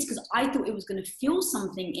have kids because I thought it was going to fuel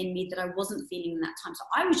something in me that I wasn't feeling in that time. So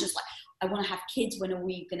I was just like, I want to have kids. When are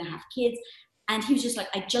we going to have kids? And he was just like,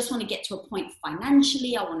 I just want to get to a point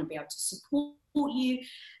financially. I want to be able to support you.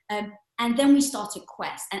 And then we started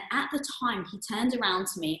Quest. And at the time, he turned around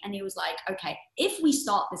to me and he was like, okay, if we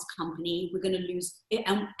start this company, we're going to lose it,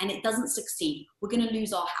 and it doesn't succeed, we're going to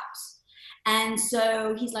lose our house. And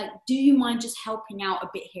so he's like, do you mind just helping out a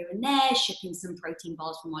bit here and there, shipping some protein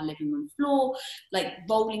bars from our living room floor, like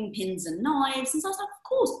rolling pins and knives? And so I was like, of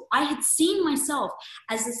course. I had seen myself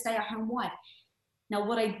as a stay-at-home wife. Now,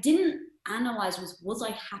 what I didn't analyze was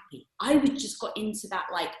I happy? I just got into that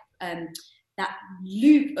that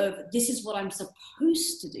loop of this is what I'm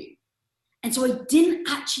supposed to do. And so I didn't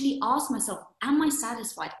actually ask myself, am I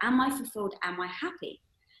satisfied? Am I fulfilled? Am I happy?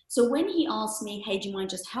 So when he asked me, hey, do you mind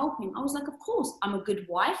just helping? I was like, of course, I'm a good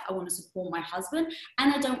wife. I want to support my husband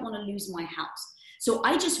and I don't want to lose my house. So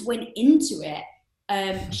I just went into it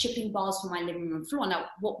shipping bars from my living room floor. Now,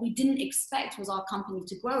 what we didn't expect was our company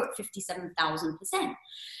to grow at 57,000%.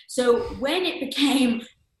 So when it became,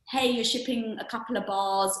 hey, you're shipping a couple of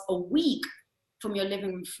bars a week from your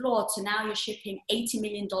living room floor to now you're shipping $80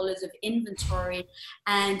 million of inventory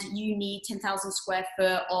and you need 10,000 square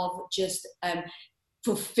foot of just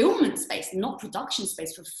fulfillment space, not production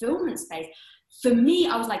space, fulfillment space. For me,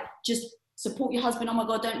 I was like, just support your husband. Oh my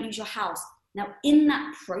God, don't lose your house. Now, in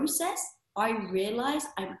that process, I realized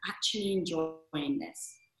I'm actually enjoying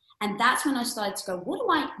this. And that's when I started to go,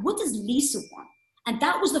 what does Lisa want? And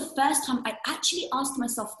that was the first time I actually asked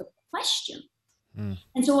myself the question.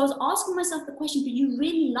 And so I was asking myself the question, but you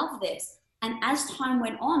really love this? And as time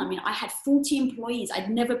went on, I mean, I had 40 employees. I'd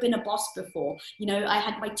never been a boss before. I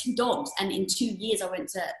had my 2 dogs. And in 2 years, I went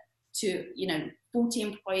to 40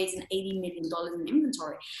 employees and $80 million in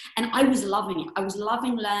inventory. And I was loving it. I was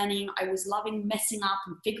loving learning. I was loving messing up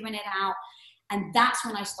and figuring it out. And that's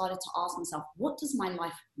when I started to ask myself, what does my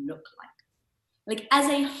life look like? Like as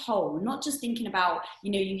a whole, not just thinking about,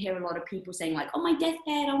 you hear a lot of people saying like, oh, my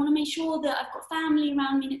deathbed, I want to make sure that I've got family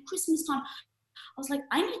around me at Christmas time. I was like,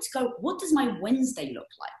 I need to go, what does my Wednesday look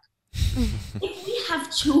like? If we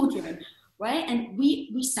have children, right? And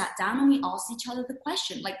we sat down and we asked each other the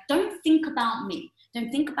question, like, don't think about me. Don't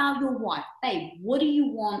think about your wife. Babe, what do you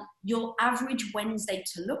want your average Wednesday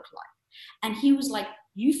to look like? And he was like,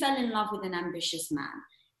 you fell in love with an ambitious man.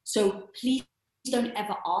 So please don't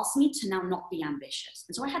ever ask me to now not be ambitious.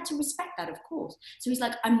 And so I had to respect that, of course. So he's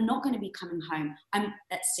like, I'm not going to be coming home. I'm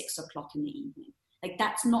at 6 o'clock in the evening. Like,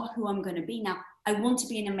 that's not who I'm going to be. Now, I want to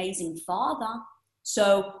be an amazing father.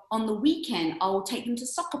 So on the weekend, I'll take them to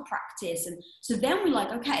soccer practice. And so then we're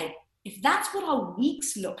like, okay, if that's what our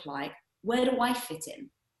weeks look like, where do I fit in?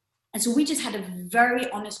 And so we just had a very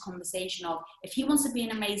honest conversation of, if he wants to be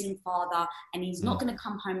an amazing father and he's not going to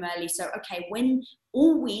come home early, so okay, when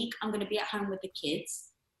all week I'm going to be at home with the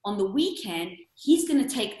kids, on the weekend he's going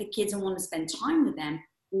to take the kids and want to spend time with them.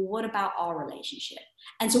 Well, what about our relationship?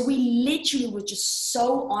 And so we literally were just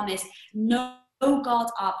so honest. No guard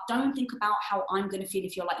up. Don't think about how I'm going to feel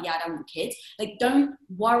if you're like, yeah, I don't want kids. Like, don't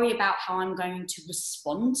worry about how I'm going to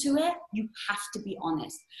respond to it. You have to be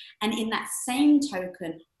honest. And in that same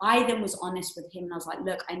token, I then was honest with him. And I was like,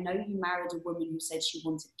 look, I know you married a woman who said she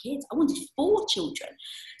wanted kids. I wanted 4 children.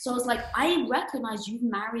 So I was like, I recognize you've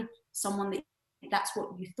married someone that's what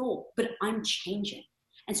you thought, but I'm changing.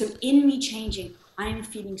 And so in me changing, I'm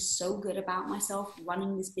feeling so good about myself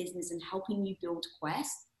running this business and helping you build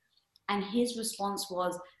Quest. And his response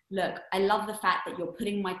was, look, I love the fact that you're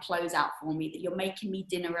putting my clothes out for me, that you're making me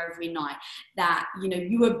dinner every night, that, you know,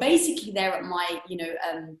 you were basically there at my, you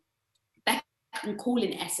know, beck and call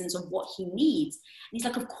in essence of what he needs. And he's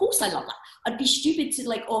like, of course I love that. I'd be stupid to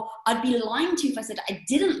like, or I'd be lying to you if I said I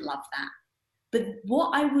didn't love that. But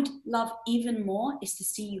what I would love even more is to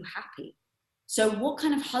see you happy. So what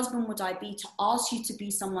kind of husband would I be to ask you to be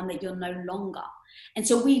someone that you're no longer? And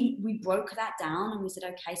so we broke that down and we said,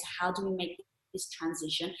 okay, so how do we make this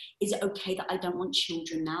transition? Is it okay that I don't want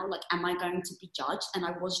children now? Like, am I going to be judged? And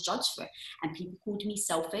I was judged for it. And people called me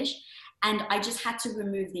selfish. And I just had to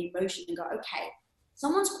remove the emotion and go, okay,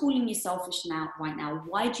 someone's calling you selfish right now.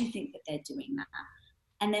 Why do you think that they're doing that?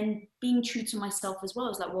 And then being true to myself as well.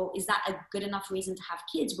 It's like, well, is that a good enough reason to have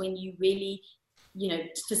kids when you really, you know,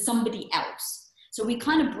 for somebody else? So we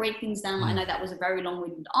kind of break things down. I know that was a very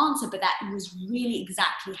long-winded answer, but that was really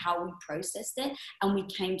exactly how we processed it. And we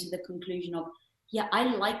came to the conclusion of, yeah, I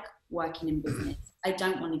like working in business. I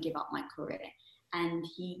don't want to give up my career. And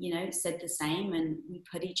he, you know, said the same, and we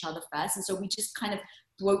put each other first. And so we just kind of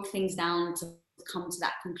broke things down to come to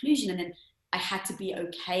that conclusion. And then I had to be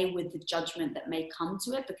okay with the judgment that may come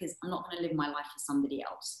to it, because I'm not going to live my life for somebody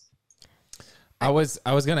else. I was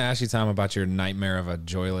going to ask you, Tom, about your nightmare of a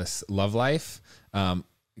joyless love life.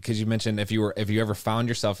 Because you mentioned if you ever found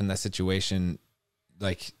yourself in that situation,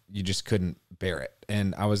 like you just couldn't bear it.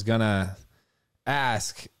 And I was going to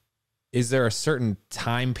ask, is there a certain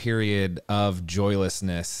time period of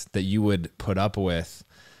joylessness that you would put up with,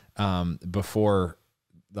 before,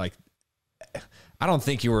 like, I don't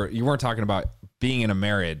think you weren't talking about being in a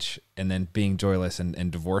marriage and then being joyless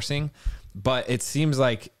and divorcing, but it seems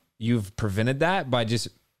like you've prevented that by just,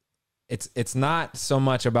 it's not so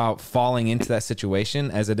much about falling into that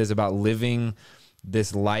situation as it is about living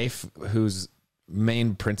this life whose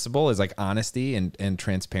main principle is like honesty and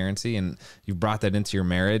transparency. And you brought that into your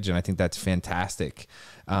marriage. And I think that's fantastic.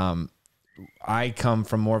 I come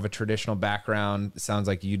from more of a traditional background. It sounds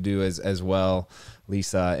like you do as well,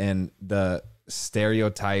 Lisa, and the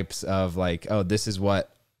stereotypes of like, oh, this is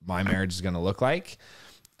what my marriage is going to look like.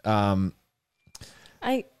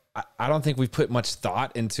 I don't think we've put much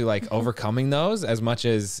thought into like overcoming those as much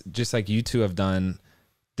as just like you two have done.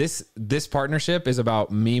 This partnership is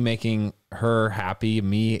about me making her happy,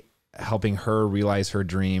 me helping her realize her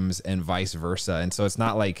dreams, and vice versa. And so it's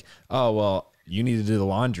not like, oh, well, you need to do the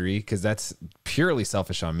laundry because that's purely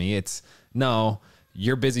selfish on me. It's no,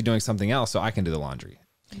 you're busy doing something else, so I can do the laundry.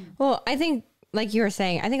 Well, I think, like you were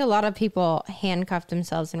saying, I think a lot of people handcuff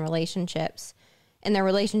themselves in relationships, and their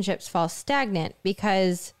relationships fall stagnant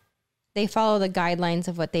because they follow the guidelines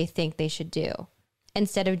of what they think they should do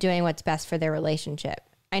instead of doing what's best for their relationship.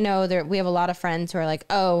 I know that we have a lot of friends who are like,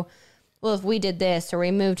 oh, well, if we did this or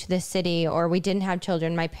we moved to this city or we didn't have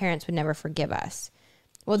children, my parents would never forgive us.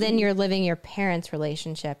 Well, then you're living your parents'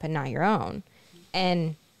 relationship and not your own.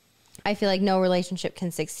 And I feel like no relationship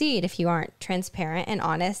can succeed if you aren't transparent and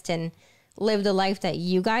honest and live the life that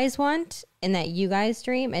you guys want and that you guys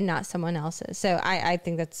dream and not someone else's. So I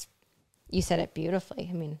think you said it beautifully.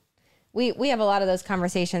 I mean, we have a lot of those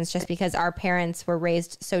conversations just because our parents were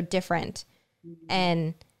raised so different.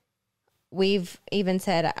 And we've even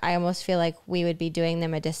said, I almost feel like we would be doing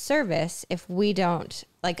them a disservice if we don't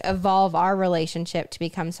like evolve our relationship to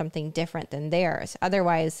become something different than theirs.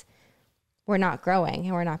 Otherwise, we're not growing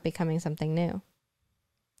and we're not becoming something new.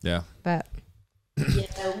 Yeah. But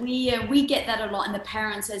yeah, we get that a lot. And the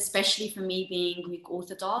parents, especially for me being Greek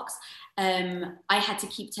Orthodox, I had to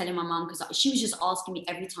keep telling my mom because she was just asking me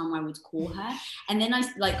every time I would call her. And then I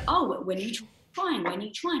like, oh, when are you trying? When are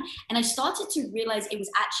you trying? And I started to realize it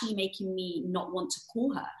was actually making me not want to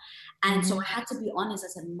call her. And so I had to be honest. I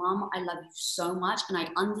said, Mom, I love you so much. And I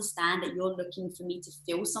understand that you're looking for me to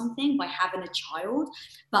feel something by having a child.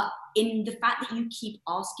 But in the fact that you keep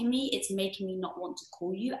asking me, it's making me not want to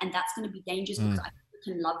call you. And that's going to be dangerous because I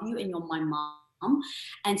can love you and you're my mom.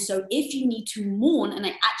 And so if you need to mourn, and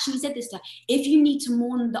I actually said this to her, if you need to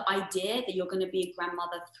mourn the idea that you're going to be a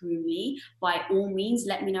grandmother through me, by all means,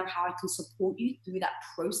 let me know how I can support you through that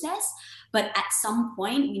process. But at some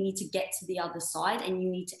point, we need to get to the other side and you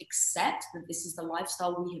need to accept that this is the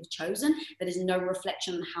lifestyle we have chosen. There is no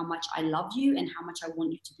reflection on how much I love you and how much I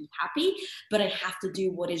want you to be happy, but I have to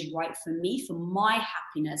do what is right for me, for my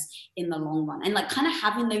happiness in the long run. And like kind of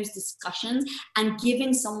having those discussions and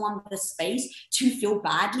giving someone the space to feel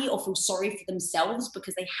badly or feel sorry for themselves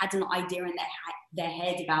because they had an idea in their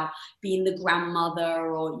head about being the grandmother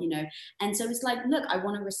or, you know. And so it's like, look, I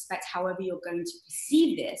want to respect however you're going to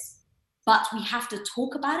perceive this, but we have to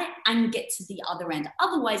talk about it and get to the other end.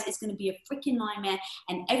 Otherwise, it's going to be a freaking nightmare.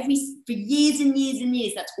 And for years and years and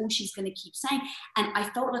years, that's all she's going to keep saying. And I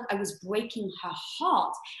felt like I was breaking her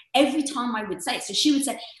heart every time I would say it. So she would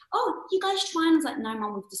say, oh, you guys try? And I was like, no,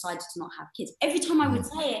 Mom, we've decided to not have kids. Every time I would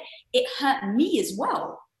say it, it hurt me as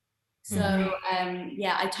well. So,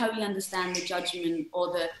 yeah, I totally understand the judgment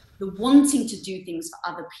or the wanting to do things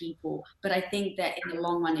for other people. But I think that in the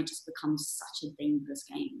long run, it just becomes such a dangerous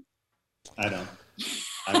game. I don't.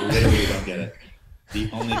 I literally don't get it. The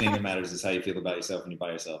only thing that matters is how you feel about yourself when you're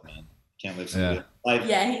by yourself, man. Can't live some life.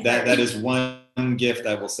 Yeah, that is one gift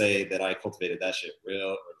I will say that I cultivated that shit real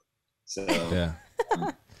early. So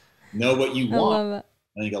know what you want. I love it.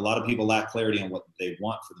 I think a lot of people lack clarity on what they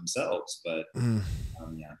want for themselves, but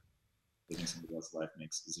yeah, living somebody else's life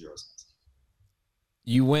makes zero sense.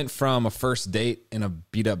 You went from a first date in a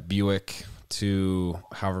beat up Buick to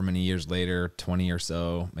however many years later, 20 or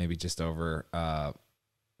so, maybe just over,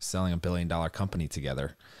 selling $1 billion company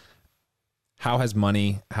together. How has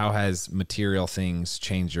money, how has material things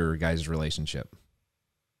changed your guys' relationship?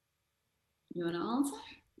 You want to answer?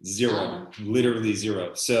 Zero, literally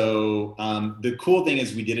zero. So the cool thing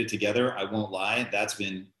is we did it together. I won't lie. That's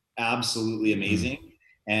been absolutely amazing.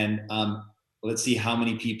 And let's see how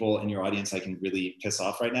many people in your audience I can really piss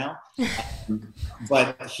off right now.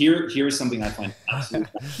 But here's something I find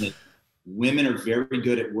absolutely fascinating. Women are very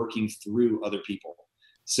good at working through other people.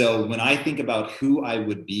 So when I think about who I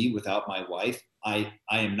would be without my wife, I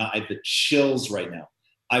am not, I have the chills right now.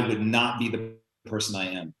 I would not be the person I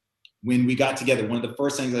am. When we got together, one of the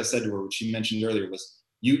first things I said to her, which she mentioned earlier, was,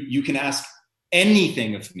 you can ask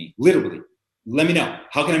anything of me, literally. Let me know.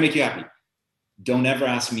 How can I make you happy? Don't ever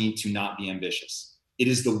ask me to not be ambitious. It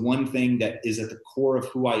is the one thing that is at the core of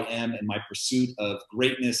who I am and my pursuit of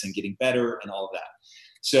greatness and getting better and all of that.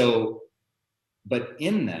 So, but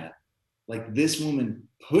in that, like, this woman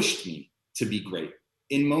pushed me to be great.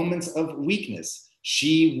 In moments of weakness,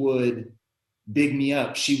 she would big me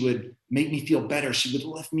up. She would make me feel better. She would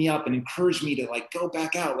lift me up and encourage me to, like, go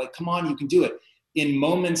back out. Like, come on, you can do it. In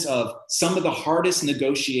moments of some of the hardest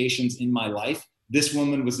negotiations in my life, this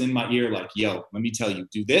woman was in my ear like, yo, let me tell you,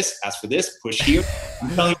 do this, ask for this, push here. I'm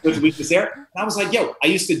telling you there's a weakness there. And I was like, yo, I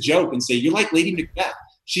used to joke and say, you're like Lady Macbeth.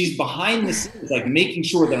 She's behind the scenes, like making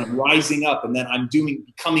sure that I'm rising up and that I'm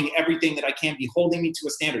becoming everything that I can be, holding me to a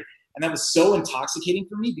standard. And that was so intoxicating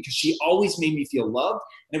for me because she always made me feel loved.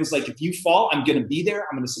 And it was like, if you fall, I'm going to be there.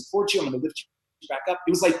 I'm going to support you. I'm going to lift you back up.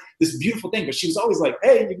 It was like this beautiful thing, but she was always like,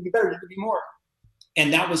 hey, you can be better. You can be more.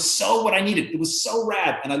 And that was so what I needed. It was so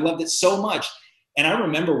rad. And I loved it so much. And I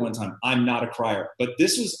remember one time, I'm not a crier, but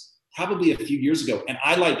this was probably a few years ago. And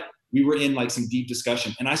we were in like some deep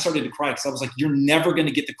discussion and I started to cry because I was like, you're never going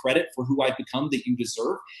to get the credit for who I've become that you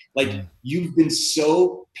deserve. Like, you've been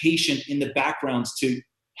so patient in the backgrounds to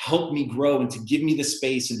help me grow and to give me the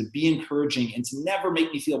space and to be encouraging and to never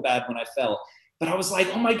make me feel bad when I fell. But I was like,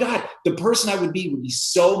 oh my God, the person I would be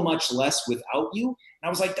so much less without you. And I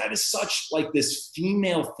was like, that is such like this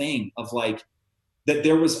female thing of like, that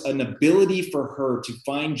there was an ability for her to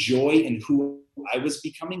find joy in who I was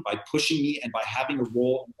becoming by pushing me and by having a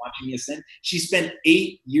role and watching me ascend. She spent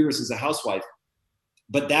 8 years as a housewife,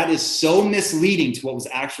 but that is so misleading to what was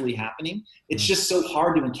actually happening. It's just so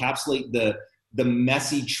hard to encapsulate the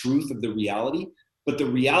messy truth of the reality. But the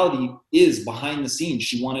reality is behind the scenes.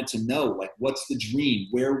 She wanted to know, like, what's the dream?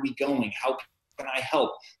 Where are we going? How can I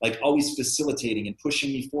help? Like, always facilitating and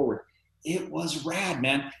pushing me forward. It was rad,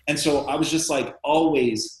 man. And so I was just like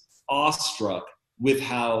always awestruck with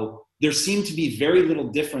how there seemed to be very little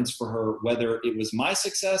difference for her, whether it was my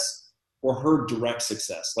success or her direct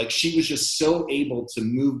success. Like, she was just so able to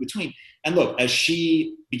move between. And look, as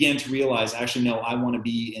she began to realize, actually, no, I want to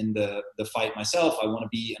be in the fight myself. I want to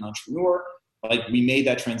be an entrepreneur. Like, we made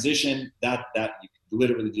that transition. That you could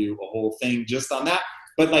literally do a whole thing just on that.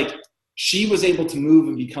 But like, she was able to move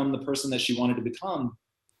and become the person that she wanted to become.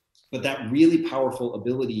 But that really powerful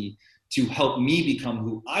ability to help me become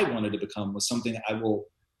who I wanted to become was something I will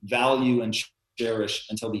value and cherish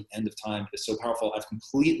until the end of time. It's so powerful. I've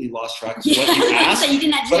completely lost track of what you asked. So you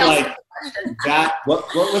didn't actually ask that. What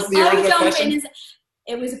was the original question?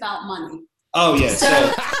 It was about money. Oh yeah.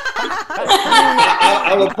 So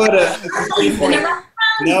I will put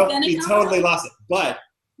no, we totally lost it. But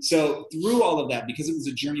so through all of that, because it was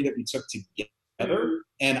a journey that we took together,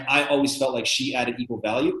 and I always felt like she added equal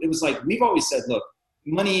value. It was like, we've always said, look,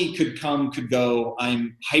 money could come, could go.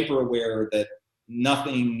 I'm hyper aware that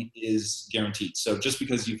nothing is guaranteed. So just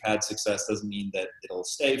because you've had success doesn't mean that it'll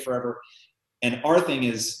stay forever. And our thing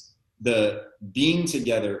is, the being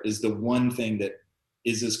together is the one thing that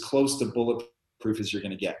is as close to bulletproof proof is you're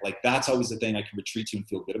going to get. Like, that's always the thing I can retreat to and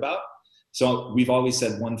feel good about. So we've always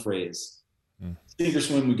said one phrase, sink or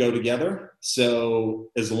swim, we go together. So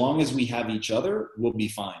as long as we have each other, we'll be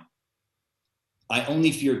fine. I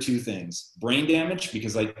only fear two things: brain damage,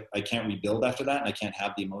 because I can't rebuild after that, and I can't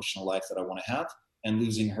have the emotional life that I want to have, and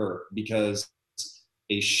losing her, because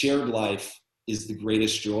a shared life is the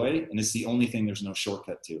greatest joy, and it's the only thing there's no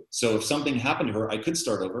shortcut to. So if something happened to her, I could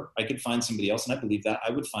start over. I could find somebody else, and I believe that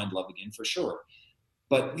I would find love again for sure.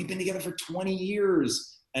 But we've been together for 20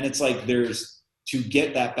 years, and it's like to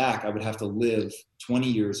get that back, I would have to live 20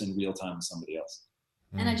 years in real time with somebody else.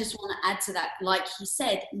 And I just want to add to that, like he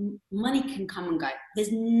said, money can come and go.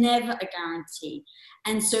 There's never a guarantee.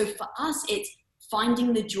 And so for us, it's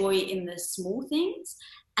finding the joy in the small things.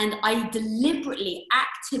 And I deliberately,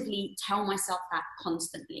 actively tell myself that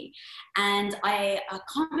constantly. And I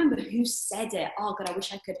can't remember who said it. Oh God, I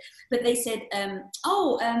wish I could. But they said,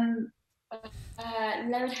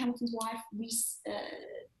 Laird Hamilton's wife, Reese,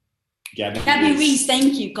 Gabby Reese,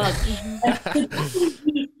 thank you, God.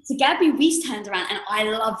 So Gabby Reese turned around, and I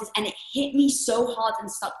love this, and it hit me so hard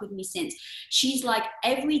and stuck with me since. She's like,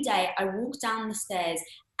 every day I walk down the stairs,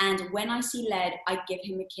 and when I see Laird, I give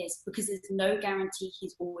him a kiss, because there's no guarantee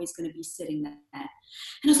he's always going to be sitting there. And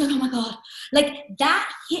I was like, oh my God, like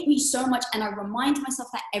that hit me so much. And I remind myself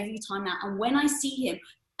that every time now. And when I see him,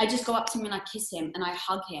 I just go up to him and I kiss him and I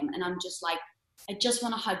hug him. And I'm just like, I just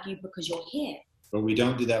want to hug you because you're here. But we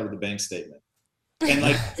don't do that with a bank statement. And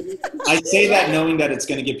like, I say that knowing that it's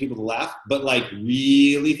going to get people to laugh, but like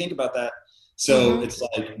really think about that. So it's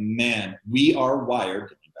like, man, we are wired,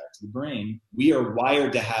 getting back to the brain, we are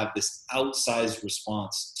wired to have this outsized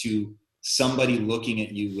response to somebody looking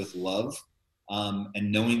at you with love,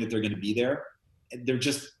 and knowing that they're going to be there.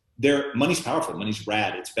 Money's powerful. Money's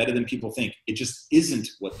rad. It's better than people think. It just isn't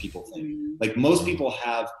what people think. Like, most people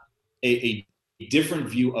have a different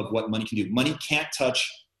view of what money can do. Money can't touch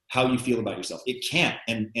how you feel about yourself. It can't.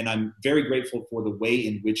 And I'm very grateful for the way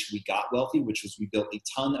in which we got wealthy, which was we built a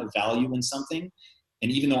ton of value in something.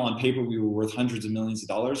 And even though on paper we were worth hundreds of millions of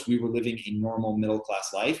dollars, we were living a normal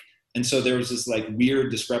middle-class life. And so there was this like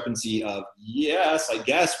weird discrepancy of, yes, I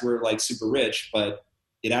guess we're like super rich, but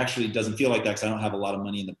it actually doesn't feel like that because I don't have a lot of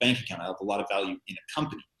money in the bank account. I have a lot of value in a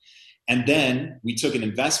company. And then we took an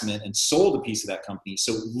investment and sold a piece of that company.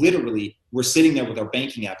 So literally we're sitting there with our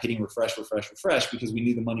banking app hitting refresh, because we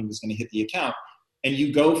knew the money was going to hit the account. And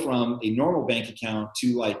you go from a normal bank account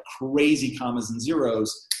to like crazy commas and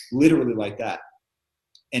zeros, literally like that.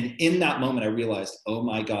 And in that moment, I realized, oh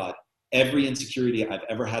my God, every insecurity I've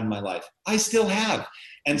ever had in my life, I still have.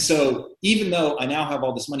 And so even though I now have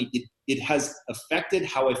all this money, it has affected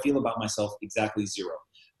how I feel about myself exactly zero.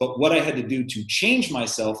 But what I had to do to change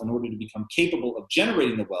myself in order to become capable of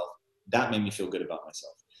generating the wealth, that made me feel good about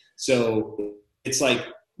myself. So it's like,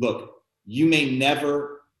 look, you may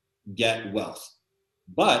never get wealth,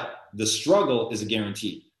 but the struggle is a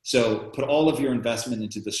guarantee. So put all of your investment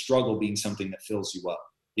into the struggle being something that fills you up.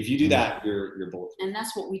 If you do that, you're bulletproof. And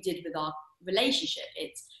that's what we did with our relationship.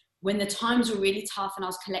 It's when the times were really tough and I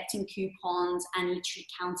was collecting coupons and literally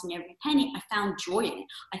counting every penny, I found joy in it.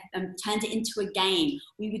 I turned it into a game.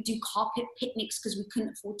 We would do carpet picnics because we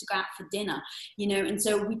couldn't afford to go out for dinner, and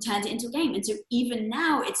so we turned it into a game. And so even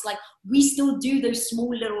now, it's like we still do those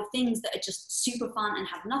small little things that are just super fun and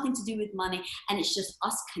have nothing to do with money. And it's just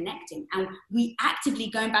us connecting. And we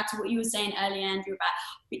actively, going back to what you were saying earlier, Andrew, about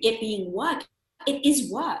it being work, it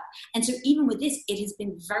is work. And so even with this, it has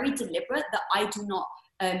been very deliberate that I do not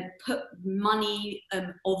put money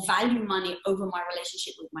or value money over my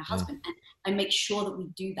relationship with my husband. And I make sure that we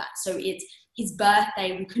do that. So it's his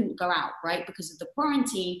birthday, we couldn't go out, right? Because of the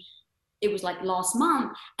quarantine. It was like last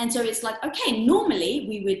month. And so it's like, okay, normally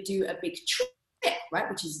we would do a big trip, right?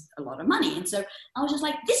 Which is a lot of money. And so I was just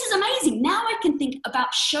like, this is amazing. Now I can think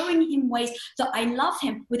about showing him ways that I love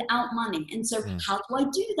him without money. And so how do I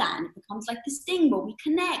do that? And it becomes like this thing where we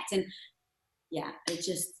connect. And yeah, it's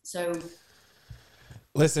just so...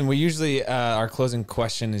 Listen, we usually, our closing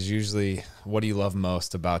question is usually, what do you love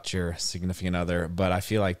most about your significant other? But I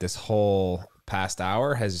feel like this whole past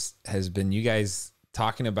hour has been you guys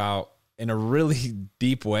talking about, in a really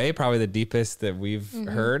deep way, probably the deepest that we've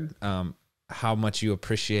heard, how much you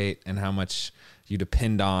appreciate and how much you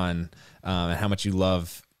depend on, and how much you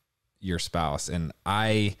love your spouse. And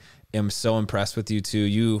I am so impressed with you two.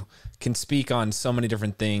 You can speak on so many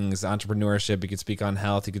different things, entrepreneurship, you could speak on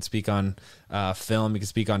health, you could speak on film, you could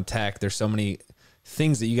speak on tech. There's so many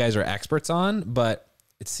things that you guys are experts on, but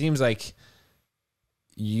it seems like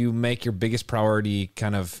you make your biggest priority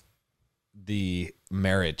kind of the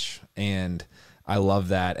marriage. And I love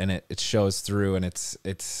that. And it shows through, and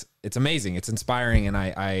it's it's amazing. It's inspiring, and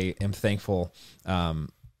I am thankful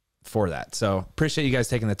for that. So appreciate you guys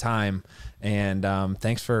taking the time, and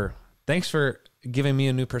thanks for giving me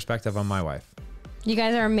a new perspective on my wife. You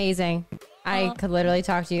guys are amazing. I could literally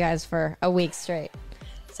talk to you guys for a week straight.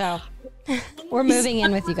 So we're moving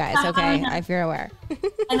in with you guys, okay? If you're aware.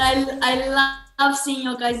 And I love seeing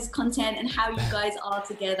your guys' content and how you guys are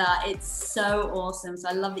together. It's so awesome. So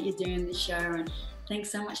I love that you're doing this show, and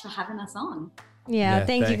thanks so much for having us on. Yeah,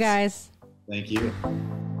 thank you guys. Thank you.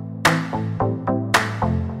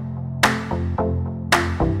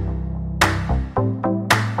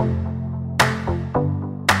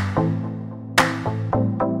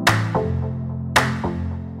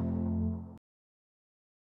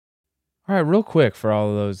 All right, real quick for all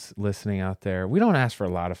of those listening out there, we don't ask for a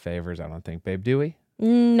lot of favors, I don't think, babe, do we?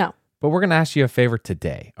 No. But we're going to ask you a favor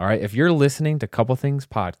today, all right? If you're listening to Couple Things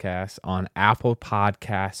Podcast on Apple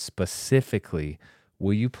Podcasts specifically,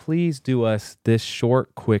 will you please do us this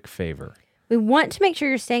short, quick favor? We want to make sure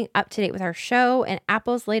you're staying up to date with our show, and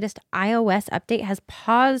Apple's latest iOS update has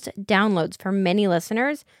paused downloads for many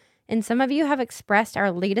listeners, and some of you have expressed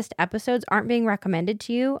our latest episodes aren't being recommended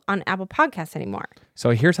to you on Apple Podcasts anymore.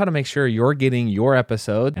 So here's how to make sure you're getting your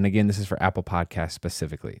episode. And again, this is for Apple Podcasts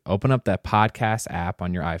specifically. Open up that podcast app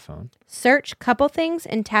on your iPhone. Search Couple Things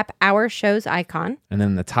and tap our show's icon. And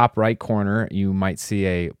then in the top right corner, you might see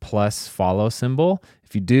a plus follow symbol.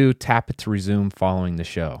 If you do, tap it to resume following the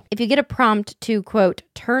show. If you get a prompt to, quote,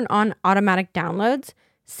 turn on automatic downloads,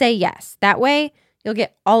 say yes. That way, you'll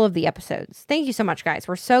get all of the episodes. Thank you so much, guys.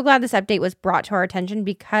 We're so glad this update was brought to our attention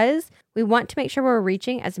because we want to make sure we're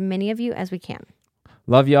reaching as many of you as we can.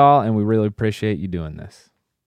 Love y'all, and we really appreciate you doing this.